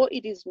though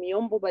it is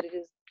Miombo, but it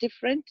is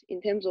different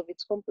in terms of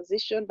its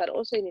composition, but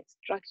also in its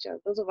structure.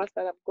 Those of us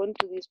that have gone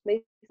to these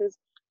places,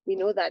 we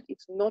know that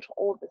it's not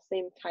all the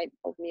same type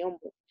of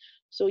Miombo.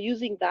 So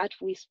using that,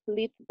 we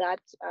split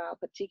that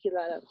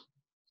particular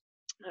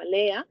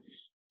layer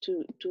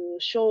to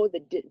show the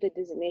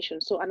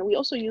designation. So, and we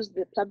also used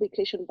the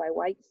publication by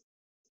White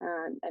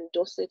and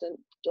Dorset,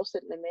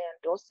 Lemaire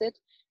and Dorset,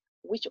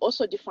 which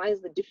also defines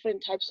the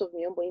different types of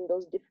Miombo in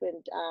those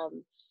different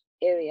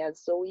areas.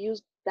 So we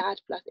used that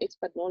plus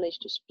expert knowledge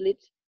to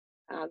split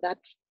that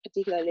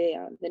particular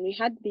layer. Then we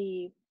had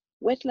the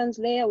wetlands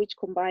layer, which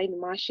combined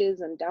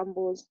marshes and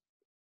dambos.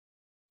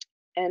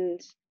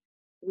 And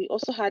we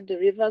also had the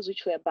rivers,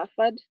 which were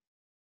buffered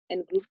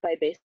and grouped by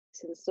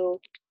basins.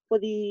 So for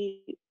the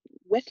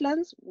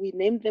wetlands, we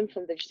named them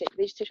from the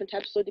vegetation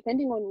type. So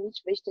depending on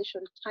which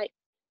vegetation type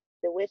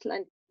the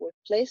wetland was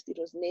placed, it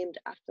was named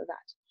after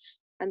that.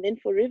 And then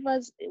for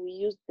rivers, we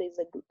used, there's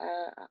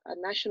a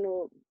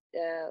national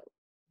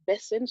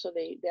basin. So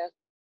there are,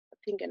 I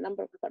think, a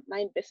number of about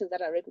 9 basins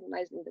that are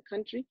recognized in the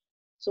country.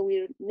 So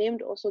we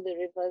named also the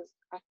rivers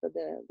after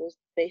those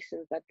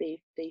basins that they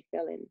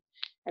fell in.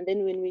 And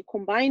then when we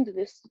combined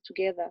this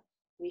together,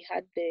 we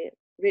had the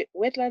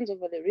wetlands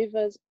over the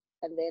rivers,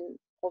 and then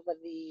over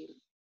the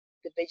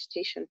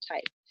vegetation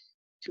type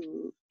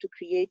to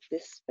create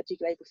this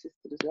particular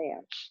ecosystems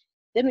layer.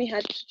 Then we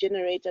had to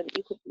generate an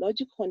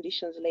ecological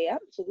conditions layer.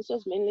 So this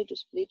was mainly to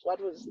split what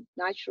was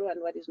natural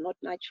and what is not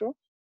natural.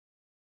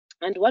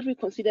 And what we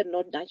considered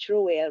not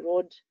natural were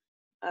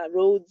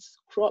roads,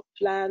 crop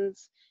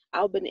plants,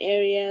 urban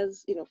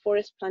areas,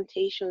 forest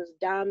plantations,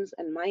 dams,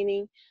 and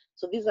mining.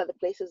 So these are the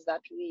places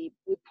that we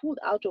pulled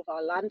out of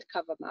our land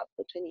cover map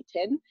for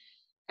 2010,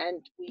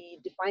 and we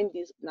defined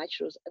these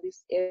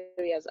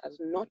areas as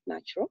not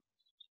natural,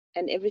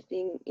 and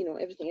everything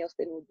else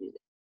then would be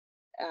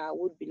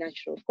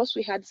natural. Of course,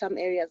 we had some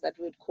areas that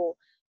we would call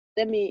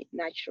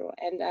semi-natural,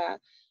 and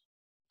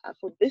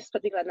for this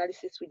particular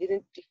analysis, we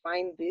didn't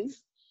define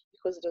this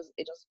because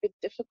it was a bit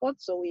difficult.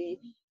 So we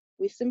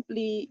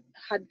simply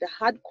had the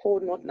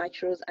hardcore not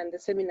naturals, and the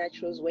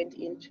semi-naturals went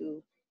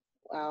into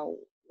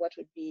what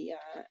would be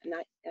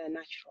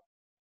natural.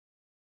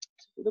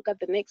 So look at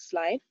the next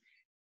slide.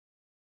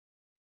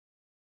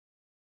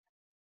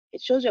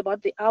 It shows you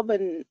about the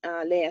urban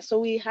layer. So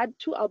we had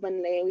 2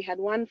 urban layers. We had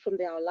one from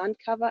our land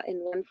cover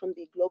and one from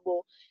the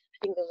global.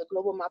 I think there was a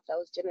global map that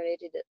was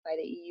generated by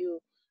the EU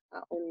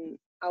on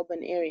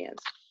urban areas.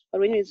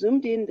 But when you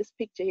zoomed in, this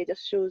picture here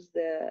just shows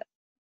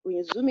when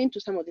you zoom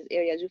into some of these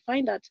areas, you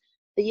find that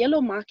the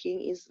yellow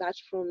marking is that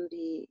from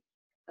the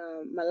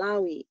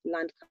Malawi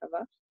land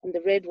cover, and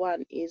the red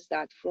one is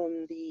that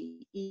from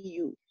the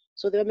EU.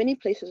 So there are many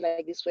places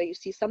like this where you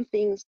see some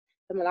things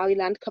the Malawi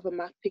land cover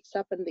map picks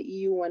up and the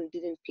EU one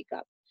didn't pick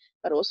up,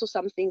 but also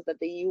some things that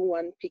the EU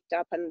one picked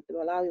up and the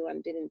Malawi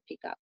one didn't pick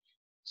up.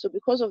 So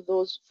because of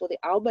those, for the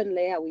urban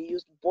layer, we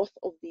used both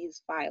of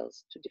these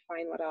files to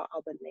define what our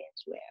urban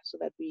layers were so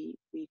that we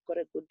got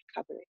a good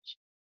coverage.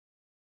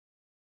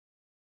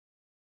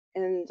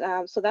 And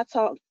so that's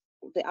how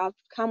the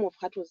outcome of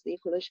what was the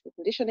ecological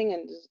conditioning.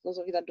 And those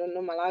of you that don't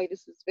know Malawi,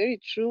 this is very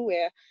true,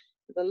 where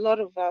a lot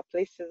of our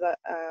places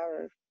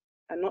are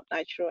not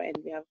natural, and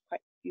we have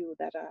quite few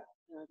that are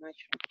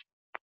natural.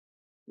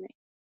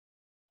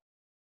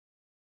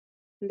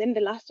 And then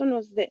the last one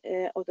was the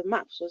of the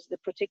maps was the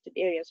protected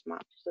areas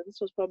map. So this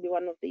was probably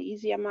one of the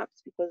easier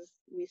maps because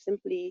we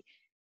simply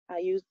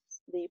used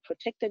the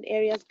protected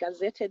areas,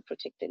 gazetted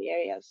protected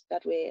areas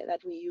that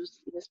we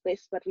used in this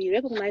place. But we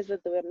recognized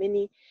that there were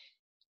many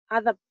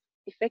other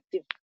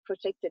effective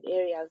protected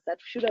areas that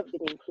should have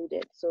been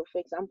included. So,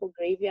 for example,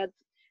 graveyards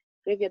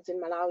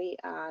in Malawi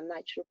are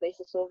natural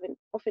places. So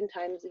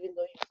oftentimes, even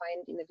though you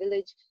find in a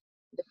village,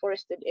 the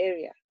forested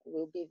area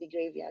will be the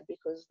graveyard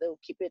because they'll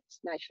keep it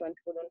natural and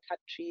people don't cut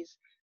trees.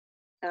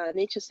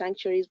 Nature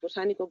sanctuaries,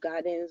 botanical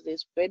gardens,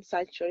 there's bird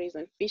sanctuaries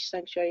and fish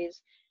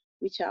sanctuaries,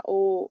 which are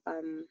all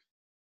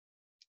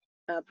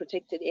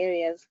protected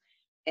areas,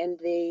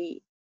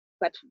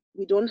 but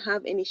we don't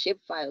have any shape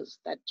files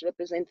that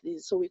represent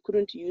these, so we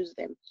couldn't use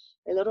them.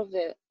 A lot of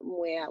the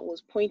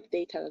was point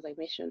data, as I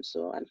mentioned,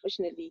 so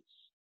unfortunately,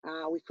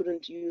 we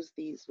couldn't use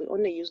these. We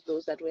only used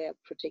those that were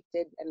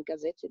protected and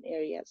gazetted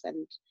areas,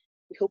 and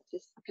we hope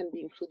this can be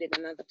included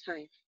another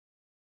time.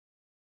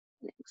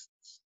 Next.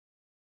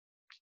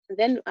 And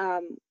then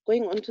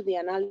going on to the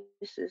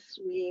analysis,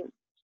 we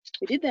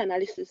did the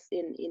analysis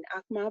in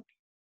ArcMap,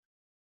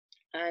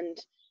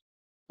 and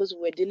because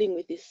we're dealing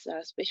with this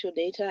special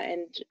data,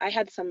 and I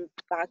had some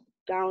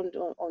background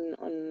on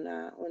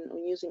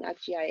using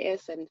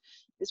ArcGIS, and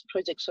this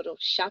project sort of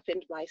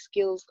sharpened my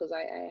skills because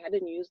I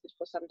hadn't used it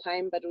for some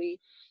time. But we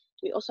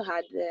also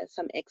had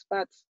some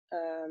experts,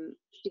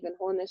 Stephen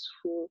Hornes,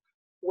 who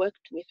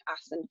worked with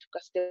us and took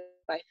us step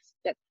by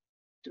step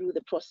through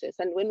the process.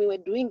 And when we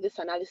were doing this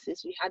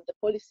analysis, we had the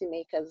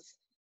policymakers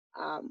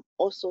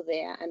also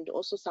there, and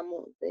also some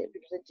of the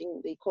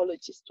representing the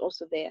ecologists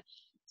also there,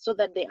 so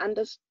that they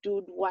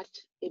understood what,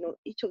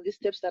 each of these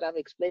steps that I've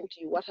explained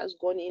to you, what has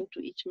gone into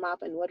each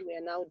map and what we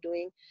are now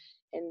doing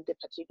and the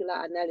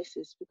particular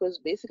analysis. Because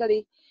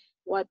basically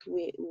what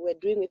we're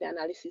doing with the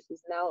analysis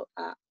is now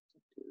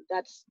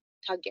that's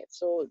target.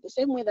 So the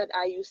same way that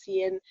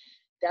IUCN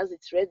does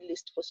its red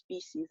list for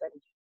species,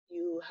 and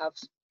you have,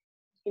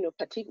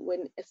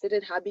 when a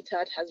certain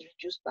habitat has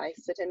reduced by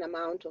a certain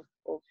amount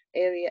of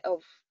area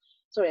of,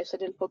 a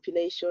certain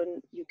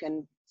population, you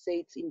can say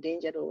it's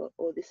endangered or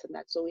this and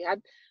that. So we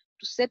had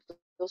to set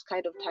those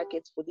kind of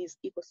targets for these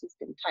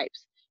ecosystem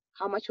types.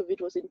 How much of it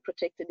was in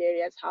protected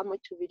areas, how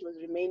much of it was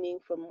remaining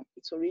from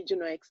its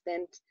original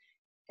extent,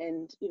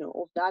 and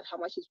of that, how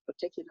much is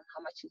protected and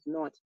how much is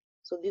not.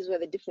 So these were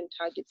the different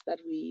targets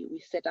that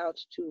we set out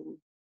to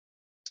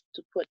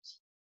put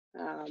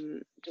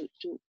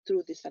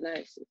through this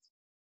analysis.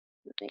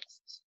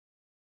 Next.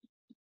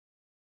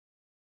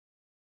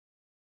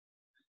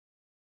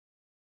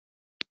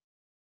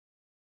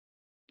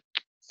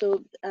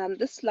 So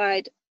this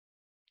slide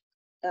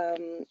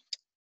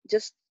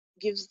just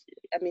gives,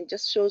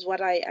 just shows what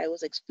I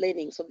was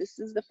explaining. So this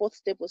is the fourth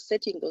step, was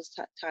setting those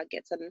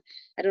targets. And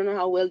I don't know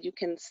how well you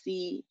can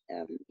see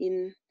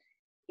into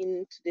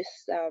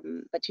this,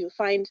 but you'll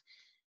find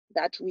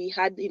that we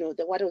had,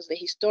 what was the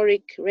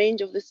historic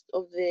range of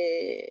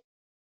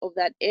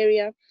that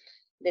area.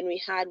 Then we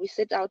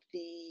set out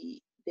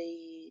the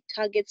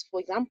targets.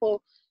 For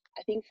example,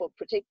 I think for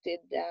protected,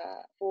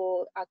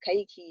 for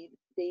Akaiki,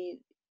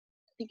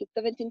 I think it's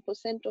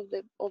 17% of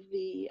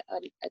the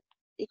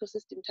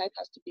ecosystem type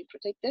has to be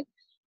protected.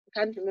 I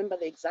can't remember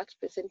the exact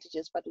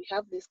percentages, but we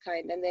have this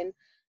kind. And then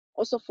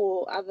also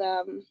for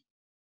other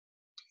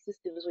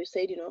systems, we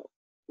said,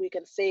 we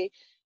can say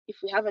if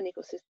we have an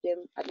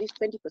ecosystem, at least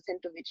 20%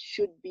 of it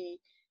should be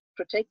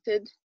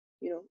protected.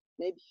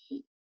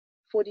 Maybe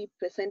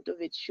 40%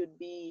 of it should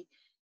be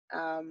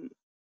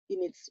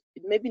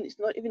maybe it's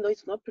not, even though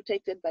it's not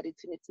protected, but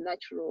it's in its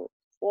natural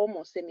form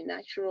or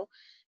semi-natural,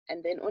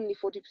 and then only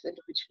 40%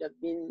 of it should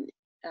have been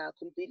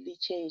completely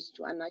changed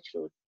to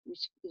unnatural,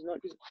 which is not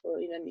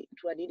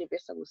to an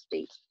irreversible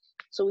state.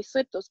 So we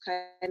set those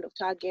kind of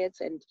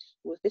targets, and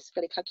we're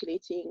basically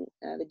calculating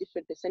the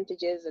different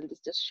percentages, and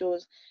this just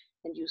shows,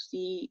 and you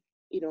see,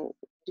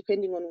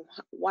 depending on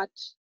what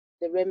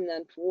the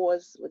remnant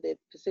was or the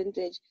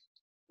percentage,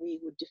 we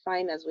would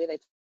define as whether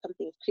it's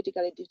something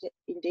critically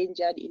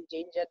endangered,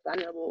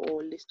 vulnerable,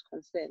 or least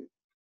concern.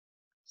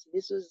 So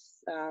this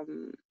was,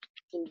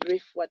 in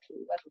brief, what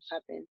would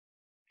happen.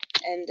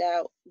 And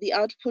the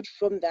output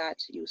from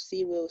that, you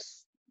see, we'll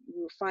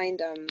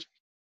find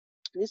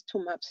these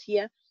two maps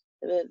here.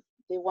 The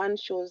one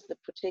shows the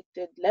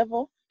protected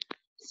level.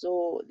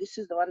 So this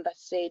is the one that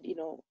said,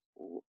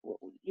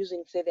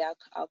 using, say, the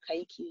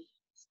Alkaiki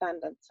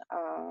standards,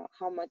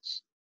 how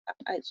much,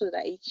 so the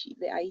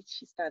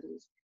Aichi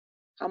standards.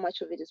 how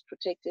much of it is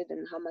protected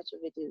and how much of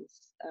it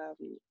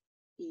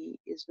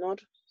is not,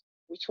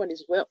 which one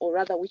is well, or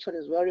rather which one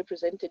is well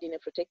represented in a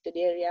protected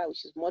area,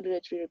 which is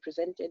moderately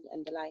represented,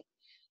 and the like.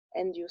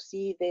 And you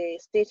see the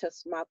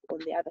status map on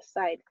the other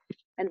side.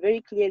 And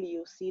very clearly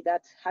you see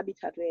that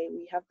habitat where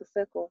we have the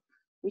circle,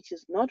 which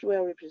is not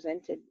well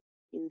represented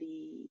in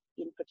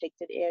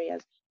protected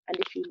areas. And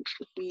if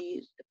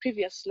the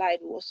previous slide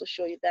will also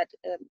show you that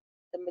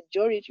the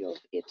majority of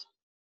it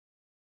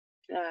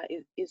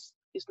is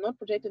not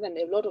protected, and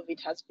a lot of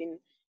it has been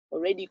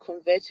already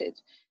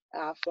converted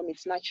from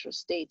its natural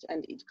state,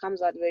 and it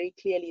comes out very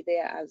clearly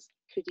there as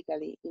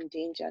critically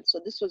endangered.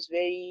 So this was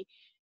very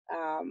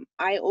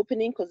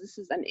eye-opening, because this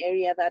is an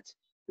area that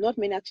not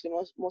many, actually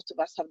most of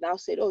us have now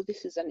said, oh,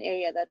 this is an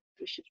area that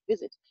we should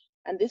visit.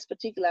 And this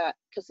particular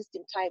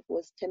ecosystem type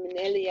was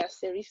Terminalia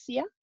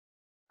sericea,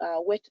 a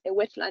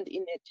wetland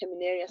in a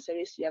Terminalia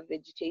sericea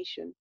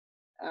vegetation.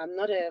 I'm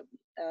not a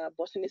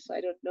botanist, so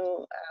I don't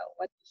know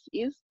what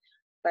this is,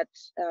 but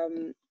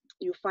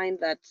you find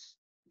that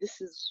this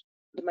is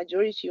the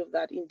majority of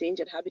that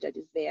endangered habitat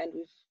is there, and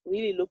we've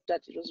really looked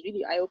at it. Was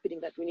really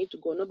eye-opening that we need to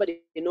go.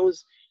 Nobody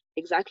knows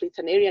exactly. It's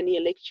an area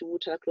near Lake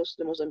Chibuta, close to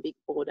the Mozambique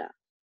border,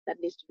 that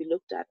needs to be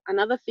looked at.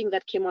 Another thing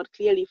that came out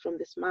clearly from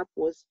this map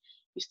was,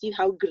 you see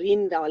how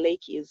green our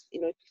lake is.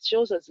 You know, it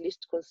shows us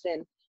least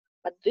concern,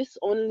 but this is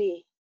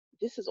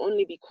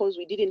only because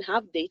we didn't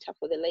have data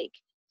for the lake,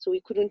 so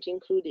we couldn't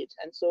include it,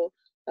 and so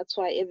that's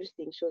why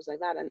everything shows like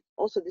that. And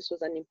also, this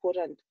was an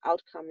important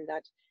outcome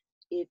that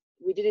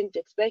we didn't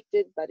expect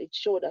it, but it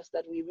showed us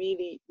that we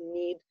really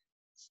need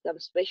some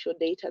special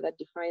data that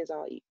defines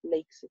our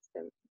lake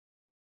system.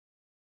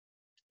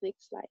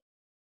 Next slide.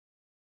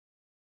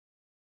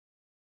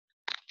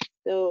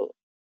 So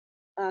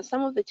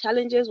some of the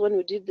challenges when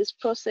we did this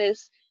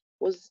process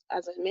was,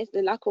 as I mentioned,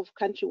 the lack of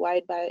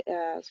countrywide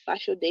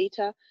spatial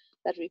data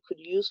that we could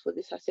use for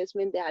this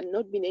assessment. There had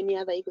not been any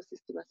other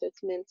ecosystem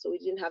assessment, so we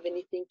didn't have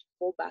anything to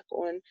fall back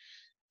on.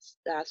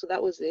 So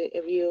that was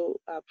a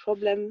real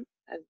problem.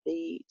 And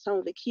some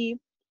of the key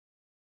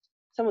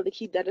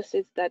data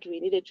sets that we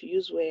needed to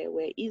use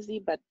were easy,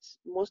 but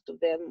most of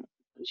them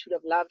we should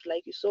have loved.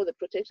 Like you saw, the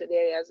protected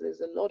areas,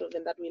 there's a lot of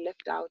them that we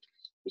left out,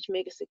 which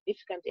make a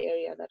significant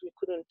area that we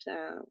couldn't,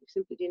 we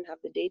simply didn't have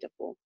the data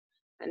for.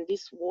 And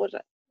this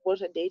water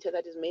data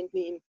that is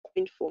mainly in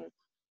point form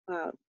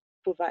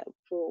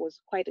was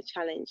quite a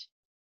challenge.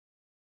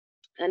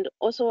 And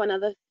also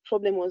another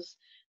problem was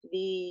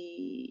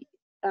the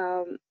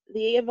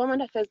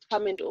Environment Affairs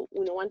Department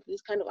wanted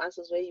these kind of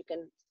answers where you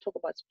can talk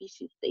about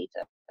species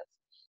data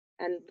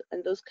and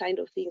those kind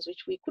of things,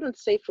 which we couldn't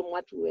say from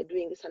what we were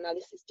doing. This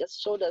analysis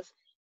just showed us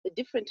the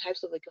different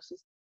types of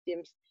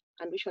ecosystems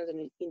and which ones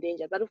are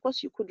endangered. But of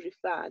course, you could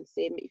refer and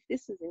say, if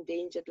this is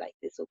endangered like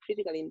this or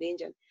critically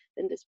endangered,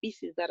 then the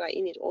species that are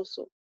in it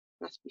also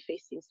must be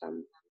facing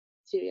some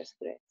serious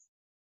threats.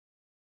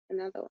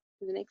 Another one,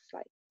 the next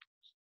slide.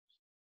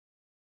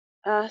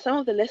 Some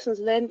of the lessons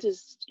learned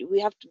is we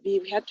had to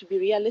be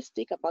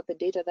realistic about the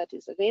data that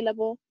is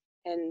available,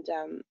 and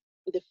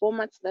the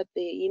formats that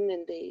they're in,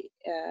 and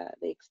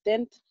the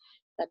extent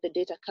that the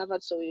data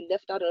covered. So we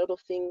left out a lot of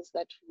things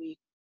that we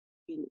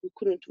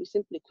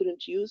simply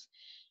couldn't use.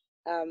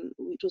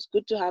 It was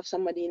good to have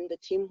somebody in the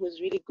team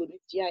who's really good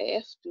with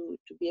GIS to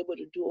be able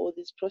to do all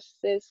these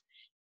processes.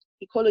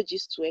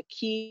 Ecologists were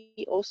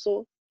key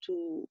also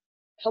to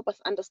help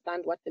us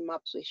understand what the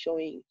maps were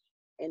showing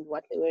and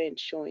what they weren't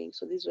showing.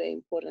 So these were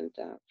important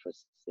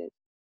processes.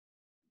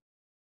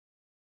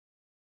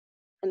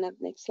 And that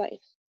next slide.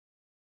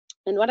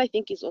 And what I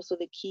think is also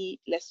the key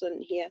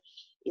lesson here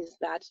is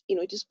that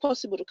it is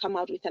possible to come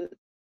out with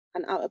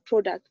a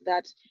product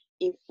that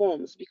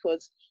informs,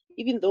 because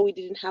even though we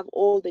didn't have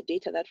all the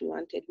data that we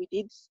wanted, we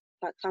did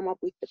come up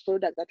with the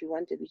product that we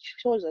wanted, which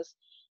shows us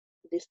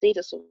the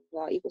status of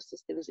our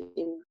ecosystems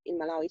in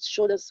Malawi. It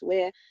showed us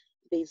where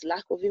there is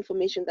lack of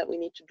information that we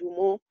need to do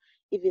more.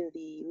 Even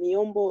the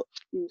Miombo,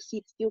 you see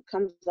it still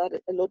comes out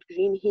a lot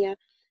green here.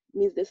 It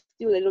means there's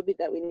still a little bit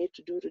that we need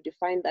to do to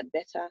define that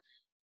better,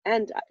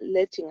 and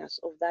letting us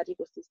of that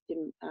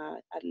ecosystem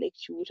at Lake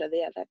Chibuta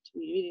there that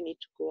we really need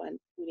to go and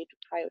we need to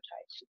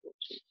prioritize to go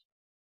to.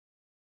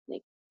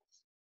 Next.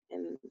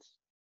 And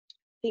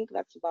I think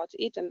that's about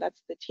it, and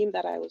that's the team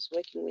that I was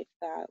working with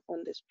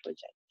on this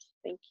project.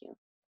 Thank you.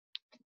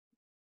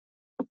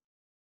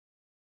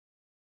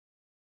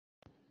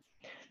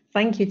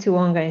 Thank you,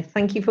 Tuwange.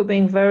 Thank you for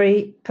being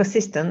very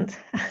persistent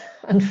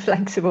and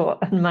flexible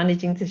and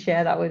managing to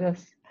share that with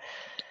us.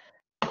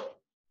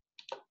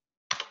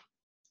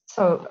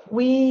 So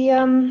we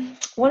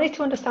wanted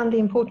to understand the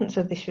importance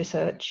of this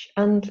research,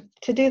 and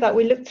to do that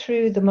we looked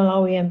through the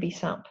Malawi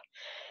MBSAP,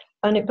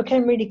 and it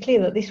became really clear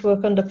that this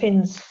work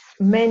underpins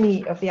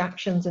many of the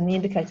actions and the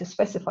indicators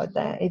specified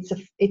there.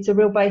 It's a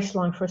real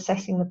baseline for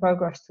assessing the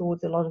progress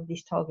towards a lot of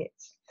these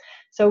targets.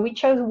 So we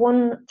chose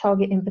one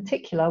target in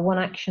particular, one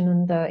action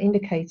and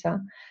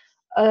indicator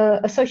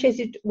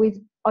associated with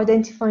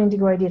identifying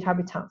degraded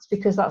habitats,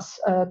 because that's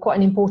quite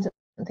an important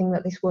thing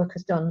that this work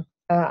has done.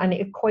 and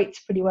it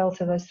equates pretty well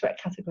to those threat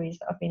categories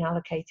that have been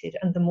allocated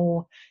and the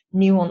more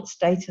nuanced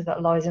data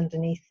that lies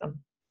underneath them.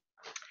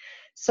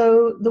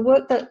 So the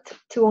work that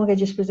Tuonge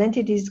just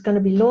presented is going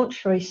to be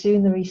launched very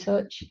soon, the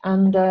research,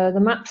 and the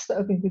maps that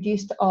have been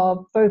produced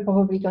are very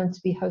probably going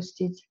to be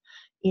hosted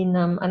in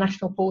a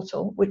national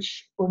portal,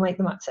 which will make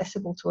them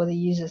accessible to other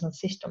users and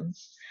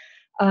systems,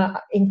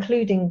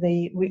 including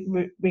the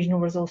regional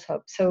resource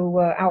hub. So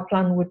our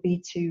plan would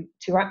be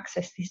to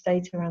access this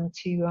data and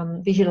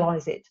to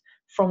visualize it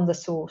from the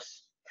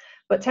source.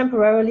 But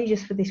temporarily,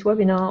 just for this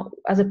webinar,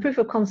 as a proof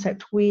of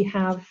concept, we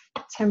have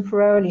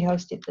temporarily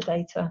hosted the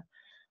data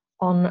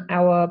on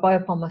our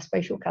BIOPAMA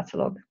spatial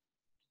catalog,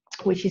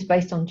 which is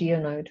based on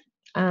GeoNode.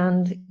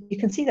 And you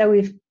can see that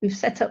we've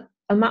set up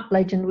a map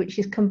legend which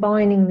is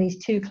combining these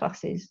two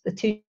classes. The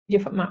two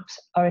different maps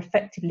are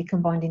effectively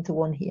combined into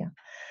one here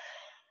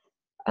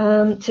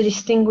to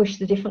distinguish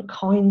the different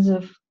kinds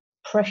of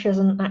pressures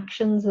and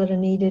actions that are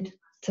needed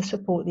to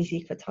support these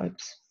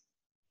ecotypes.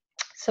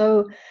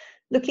 So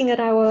looking at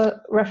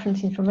our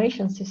reference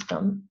information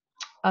system,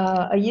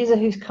 a user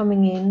who's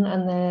coming in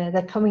and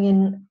they're coming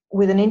in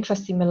with an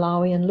interest in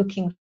Malawi and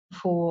looking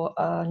for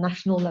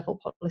national level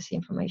policy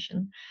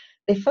information,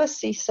 they first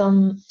see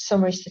some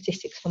summary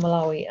statistics for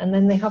Malawi, and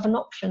then they have an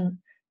option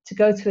to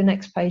go to a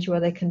next page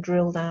where they can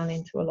drill down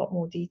into a lot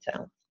more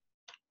detail.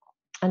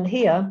 And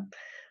here,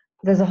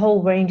 there's a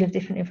whole range of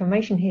different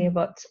information here,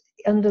 but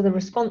under the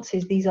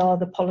responses, these are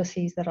the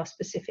policies that are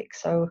specific.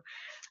 So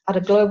at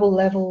a global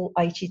level,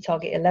 Aichi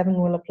Target 11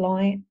 will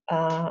apply.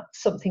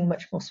 Something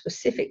much more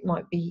specific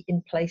might be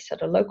in place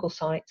at a local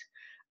site.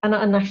 And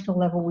at a national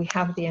level, we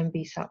have the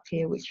MBSAP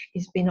here, which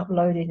has been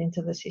uploaded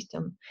into the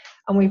system.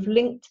 And we've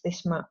linked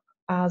this map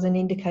as an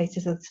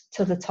indicator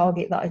to the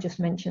target that I just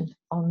mentioned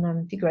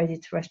on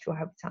degraded terrestrial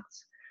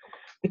habitats,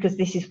 because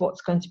this is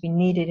what's going to be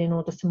needed in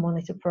order to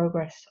monitor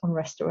progress on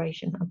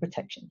restoration and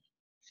protection.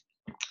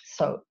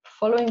 So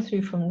following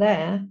through from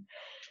there,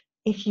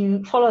 if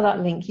you follow that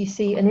link, you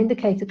see an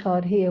indicator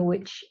card here,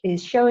 which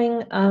is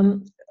showing,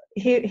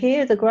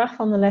 here the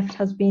graph on the left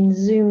has been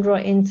zoomed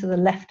right into the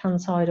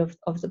left-hand side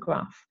of the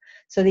graph.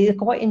 So these are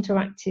quite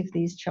interactive,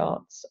 these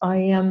charts.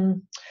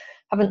 I'm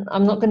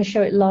not going to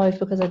show it live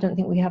because I don't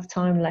think we have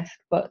time left,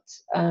 but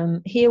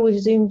here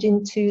we've zoomed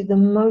into the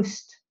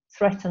most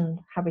threatened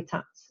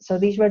habitats. So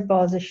these red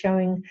bars are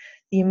showing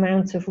the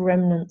amount of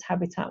remnant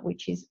habitat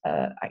which is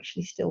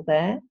actually still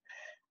there.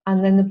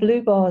 And then the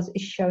blue bars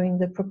is showing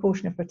the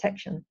proportion of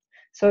protection.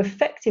 So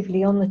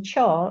effectively on the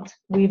chart,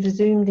 we've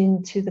zoomed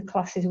into the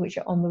classes which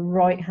are on the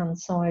right-hand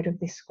side of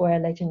this square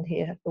legend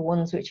here, the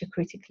ones which are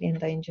critically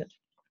endangered.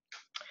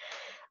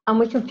 And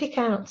we can pick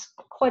out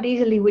quite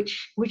easily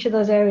which of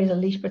those areas are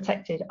least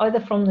protected, either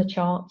from the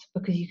chart,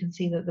 because you can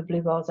see that the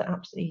blue bars are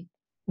absolutely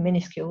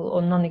minuscule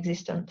or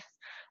non-existent,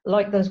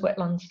 like those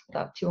wetlands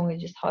that Tuonge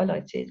just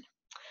highlighted.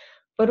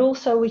 But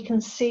also we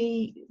can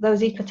see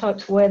those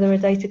ecotypes where there are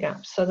data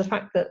gaps. So the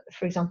fact that,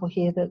 for example,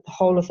 here that the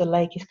whole of the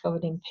lake is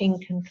covered in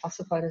pink and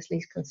classified as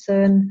least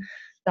concern,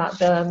 that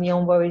the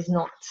Miombo is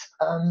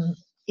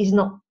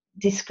not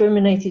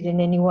discriminated in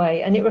any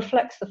way, and it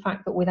reflects the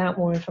fact that without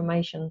more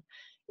information,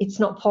 it's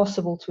not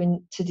possible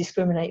to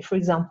discriminate, for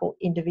example,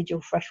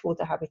 individual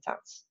freshwater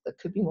habitats that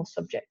could be more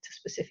subject to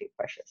specific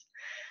pressures.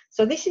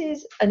 So this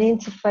is an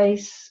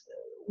interface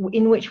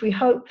in which we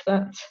hope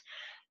that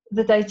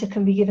the data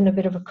can be given a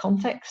bit of a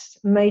context,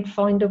 made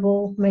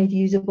findable, made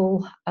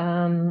usable,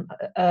 and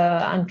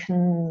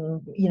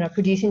can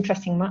produce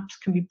interesting maps,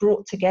 can be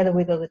brought together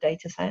with other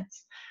data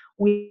sets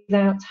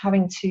without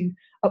having to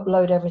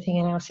upload everything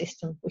in our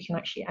system. We can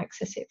actually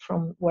access it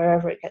from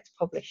wherever it gets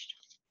published.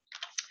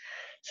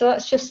 So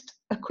that's just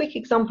a quick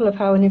example of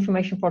how an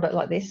information product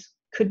like this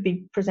could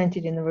be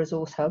presented in the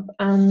Resource Hub.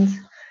 And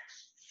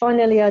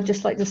finally, I'd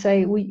just like to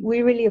say we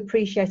really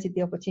appreciated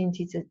the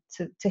opportunity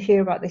to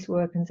hear about this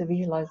work and to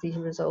visualize these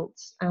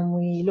results. And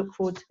we look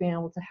forward to being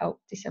able to help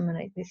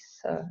disseminate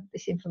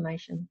this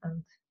information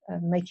and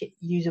make it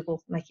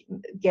usable,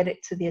 get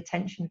it to the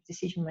attention of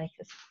decision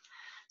makers.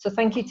 So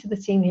thank you to the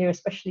team here,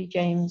 especially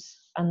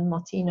James and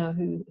Martino,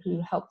 who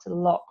helped a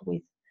lot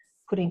with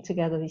putting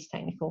together these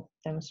technical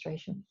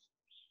demonstrations.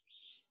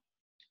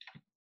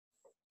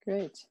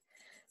 Great.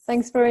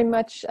 Thanks very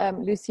much,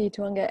 Lucy,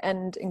 Tuonge,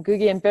 and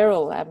Ngugi and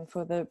Beryl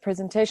for the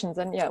presentations.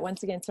 And yeah,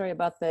 once again, sorry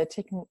about the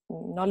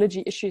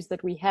technology issues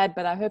that we had,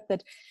 but I hope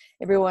that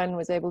everyone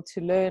was able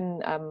to learn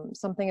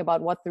something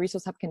about what the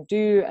Resource Hub can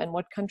do and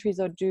what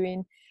countries are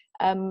doing.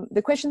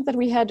 The questions that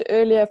we had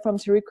earlier from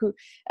Taruku,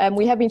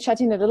 we have been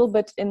chatting a little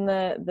bit in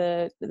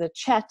the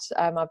chat.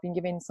 I've been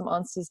giving some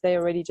answers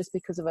there already just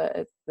because of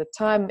the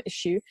time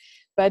issue.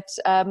 But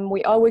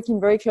we are working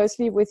very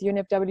closely with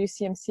UNEP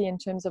WCMC in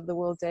terms of the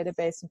World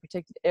Database and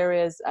protected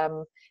areas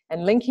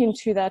and linking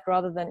to that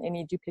rather than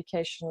any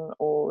duplication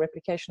or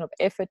replication of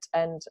effort.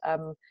 And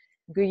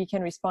Ngugi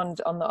can respond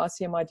on the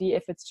RCMID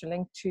efforts to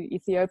link to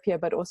Ethiopia,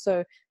 but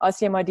also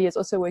RCMID is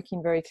also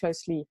working very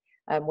closely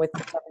with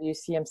the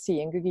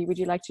WCMC. And Ngugi, would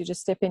you like to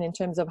just step in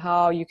terms of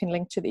how you can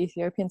link to the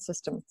Ethiopian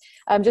system?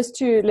 Just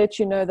to let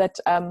you know that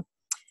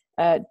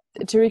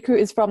Tariku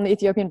is from the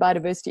Ethiopian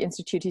Biodiversity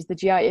Institute. He's the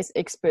GIS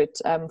expert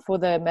for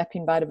the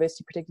Mapping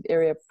Biodiversity Protected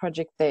Area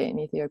project there in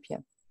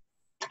Ethiopia.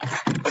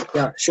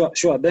 Yeah,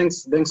 sure.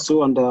 Thanks,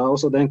 Sue, and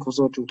also thanks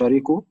also to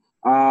Tariku.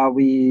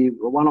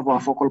 One of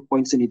our focal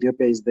points in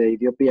Ethiopia is the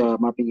Ethiopia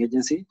Mapping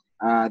Agency.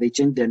 They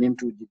changed their name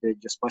to the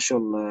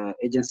Geospatial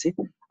Agency.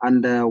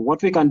 And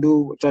what we can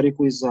do,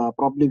 Tariku, is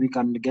probably we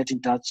can get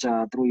in touch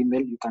through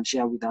email. You can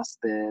share with us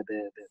the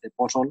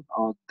portal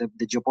or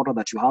the geoportal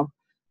that you have,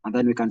 and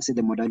then we can see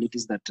the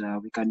modalities that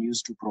we can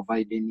use to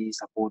provide any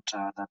support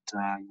that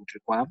you would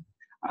require.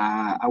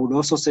 I would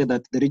also say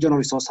that the Regional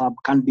Resource Hub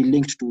can be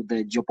linked to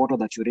the geoportal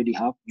that you already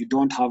have. You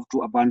don't have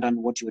to abandon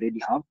what you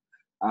already have.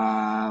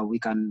 We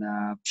can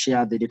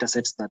share the data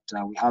sets that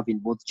we have in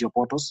both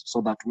geoportals, so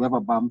that whoever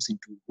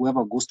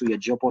goes to your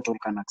geoportal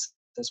can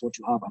access what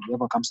you have, and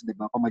whoever comes to the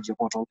BIOPAMA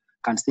geoportal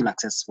can still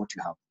access what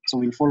you have. So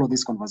we'll follow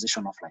this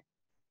conversation offline.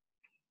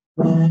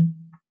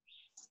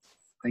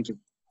 Thank you.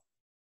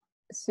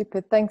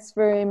 Super, thanks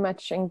very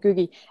much,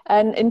 Ngugi.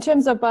 And in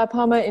terms of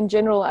BIOPAMA in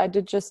general, I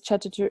did just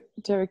chat to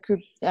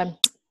Tariku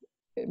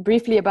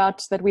briefly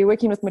about that we're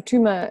working with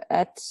Matuma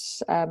at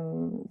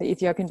the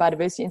Ethiopian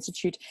Biodiversity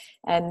Institute,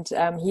 and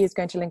he is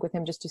going to link with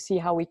him just to see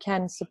how we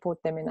can support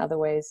them in other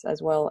ways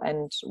as well,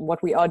 and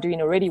what we are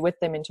doing already with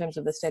them in terms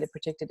of the State of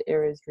Protected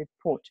Areas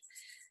report.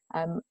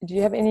 Do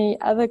you have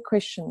any other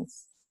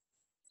questions?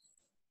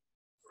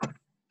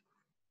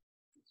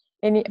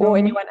 Or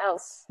anyone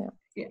else? Yeah.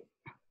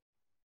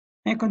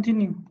 May I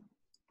continue?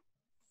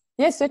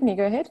 Yes, certainly,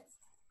 go ahead.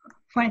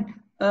 Fine,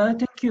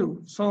 thank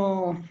you.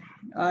 So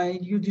I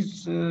use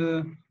this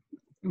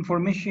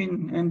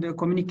information and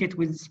communicate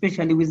with,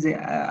 especially with the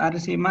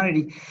RSA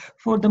Mariri.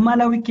 For the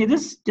Malawi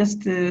cases,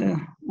 just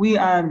we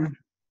are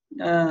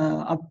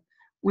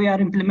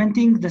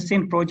implementing the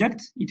same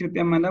project.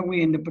 Ethiopia,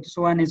 Malawi, and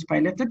Botswana is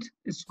piloted.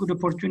 It's a good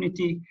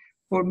opportunity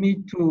for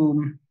me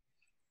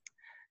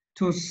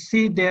to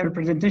see their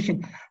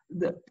presentation.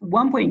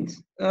 One point.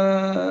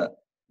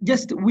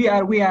 Just we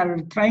are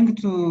trying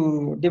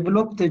to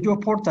develop the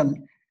geoportal,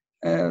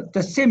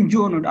 the same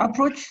geonode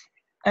approach,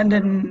 and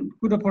then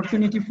good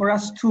opportunity for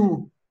us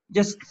to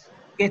just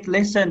get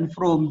lesson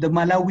from the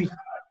Malawi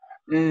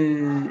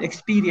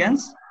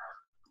experience.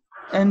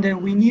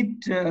 And we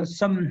need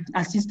some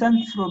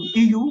assistance from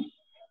EU,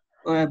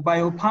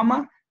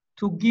 BIOPAMA,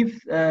 to give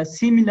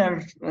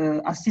similar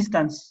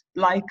assistance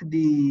like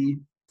the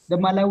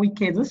Malawi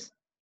cases.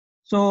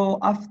 So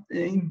after,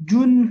 in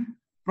June,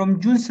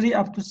 from June 3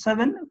 up to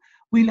 7,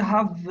 we'll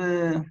have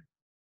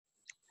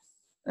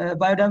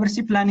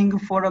biodiversity planning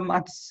forum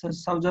at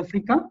South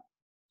Africa.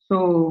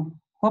 So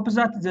hope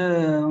that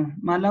the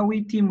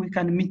Malawi team, we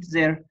can meet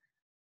there,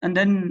 and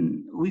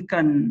then we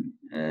can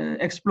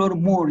explore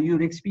more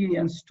your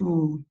experience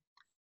to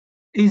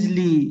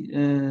easily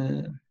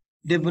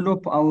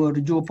develop our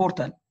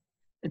geoportal.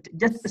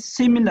 Just a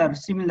similar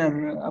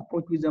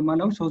approach with the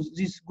Malawi. So this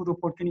is good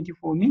opportunity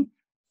for me.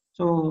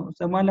 So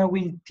the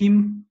Malawi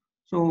team,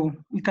 so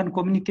we can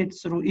communicate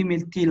through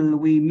email till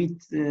we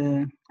meet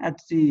at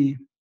the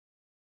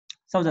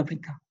South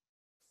Africa.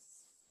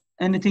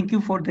 And thank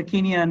you for the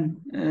Kenyan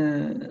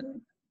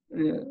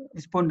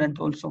respondent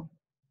also.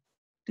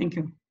 Thank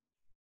you.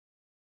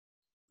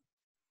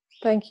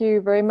 Thank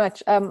you very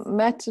much.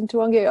 Matt and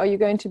Tuange, are you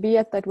going to be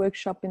at that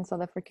workshop in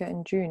South Africa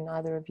in June,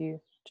 either of you,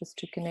 just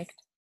to connect?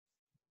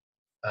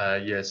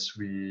 Yes,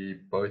 we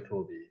both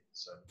will be.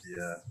 So it'll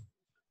be an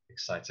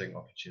exciting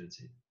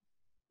opportunity.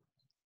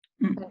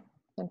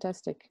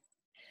 Fantastic.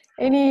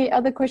 Any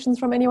other questions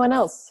from anyone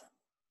else?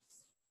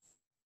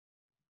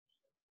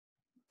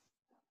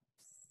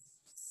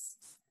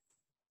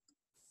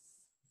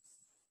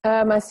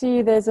 I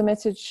see there's a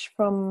message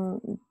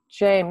from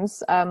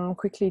James,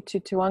 quickly to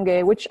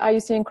Tuange. Which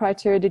IUCN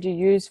criteria did you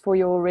use for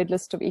your red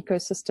list of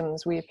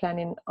ecosystems? We're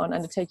planning on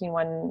undertaking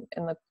one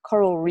in the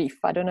coral reef.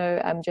 I don't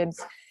know, James,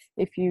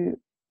 if you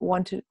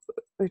want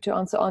to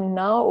answer on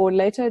now or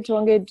later.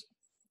 Tuange,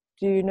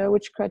 do you know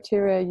which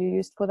criteria you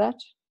used for that?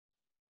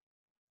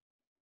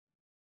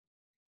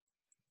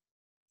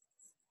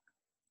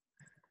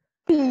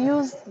 We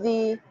used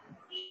the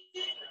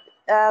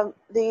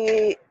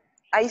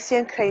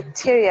IUCN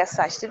criteria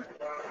such.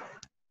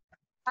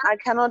 I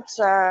cannot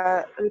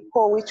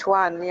recall which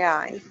one.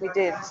 Yeah, if we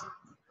did, I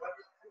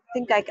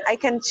think I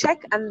can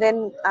check and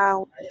then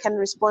can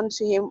respond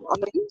to him on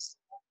this.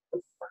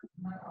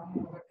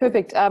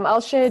 Perfect.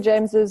 I'll share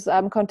James's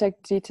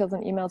contact details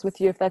and emails with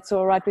you if that's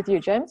all right with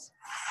you, James.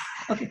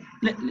 Okay.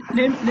 Let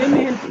me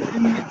help.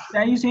 The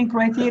IUCN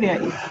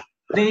criteria.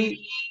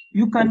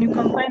 You can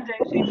find the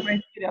IUCN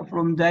criteria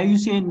from the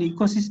IUCN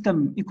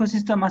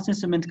ecosystem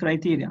assessment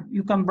criteria.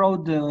 You can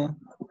browse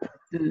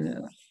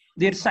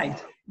their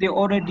site. They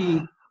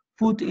already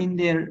put in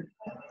their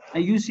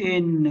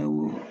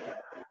IUCN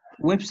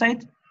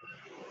website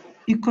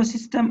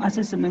ecosystem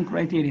assessment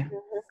criteria.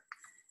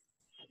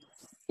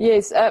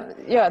 Yes,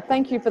 yeah,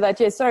 thank you for that.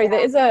 Yes, sorry,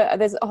 there's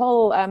a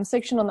whole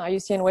section on the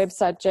IUCN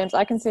website, James.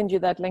 I can send you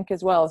that link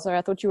as well. So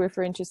I thought you were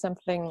referring to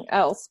something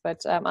else,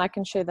 but I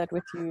can share that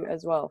with you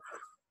as well.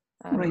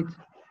 Right.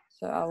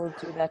 So I will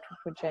do that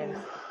for James.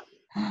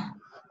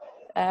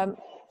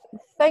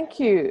 Thank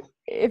you.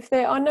 If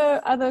there are no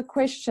other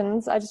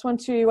questions, I just want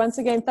to once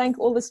again thank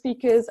all the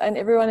speakers and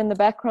everyone in the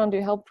background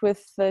who helped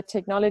with the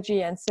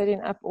technology and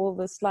setting up all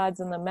the slides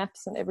and the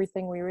maps and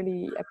everything. We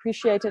really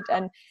appreciate it.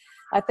 And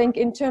I think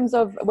in terms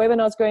of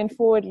webinars going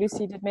forward,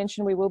 Lucy did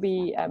mention we will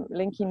be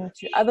linking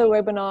to other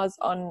webinars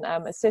on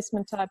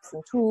assessment types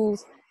and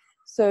tools.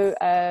 So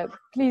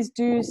please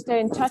do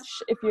stay in touch.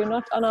 If you're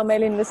not on our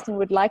mailing list and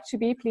would like to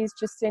be, please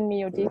just send me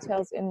your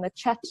details in the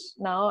chat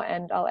now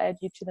and I'll add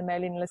you to the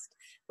mailing list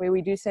where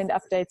we do send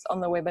updates on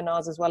the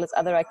webinars as well as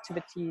other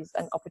activities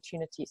and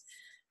opportunities.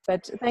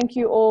 But thank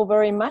you all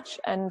very much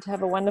and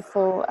have a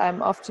wonderful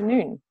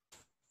afternoon.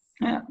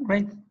 Yeah,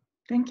 great.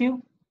 Thank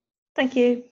you. Thank you.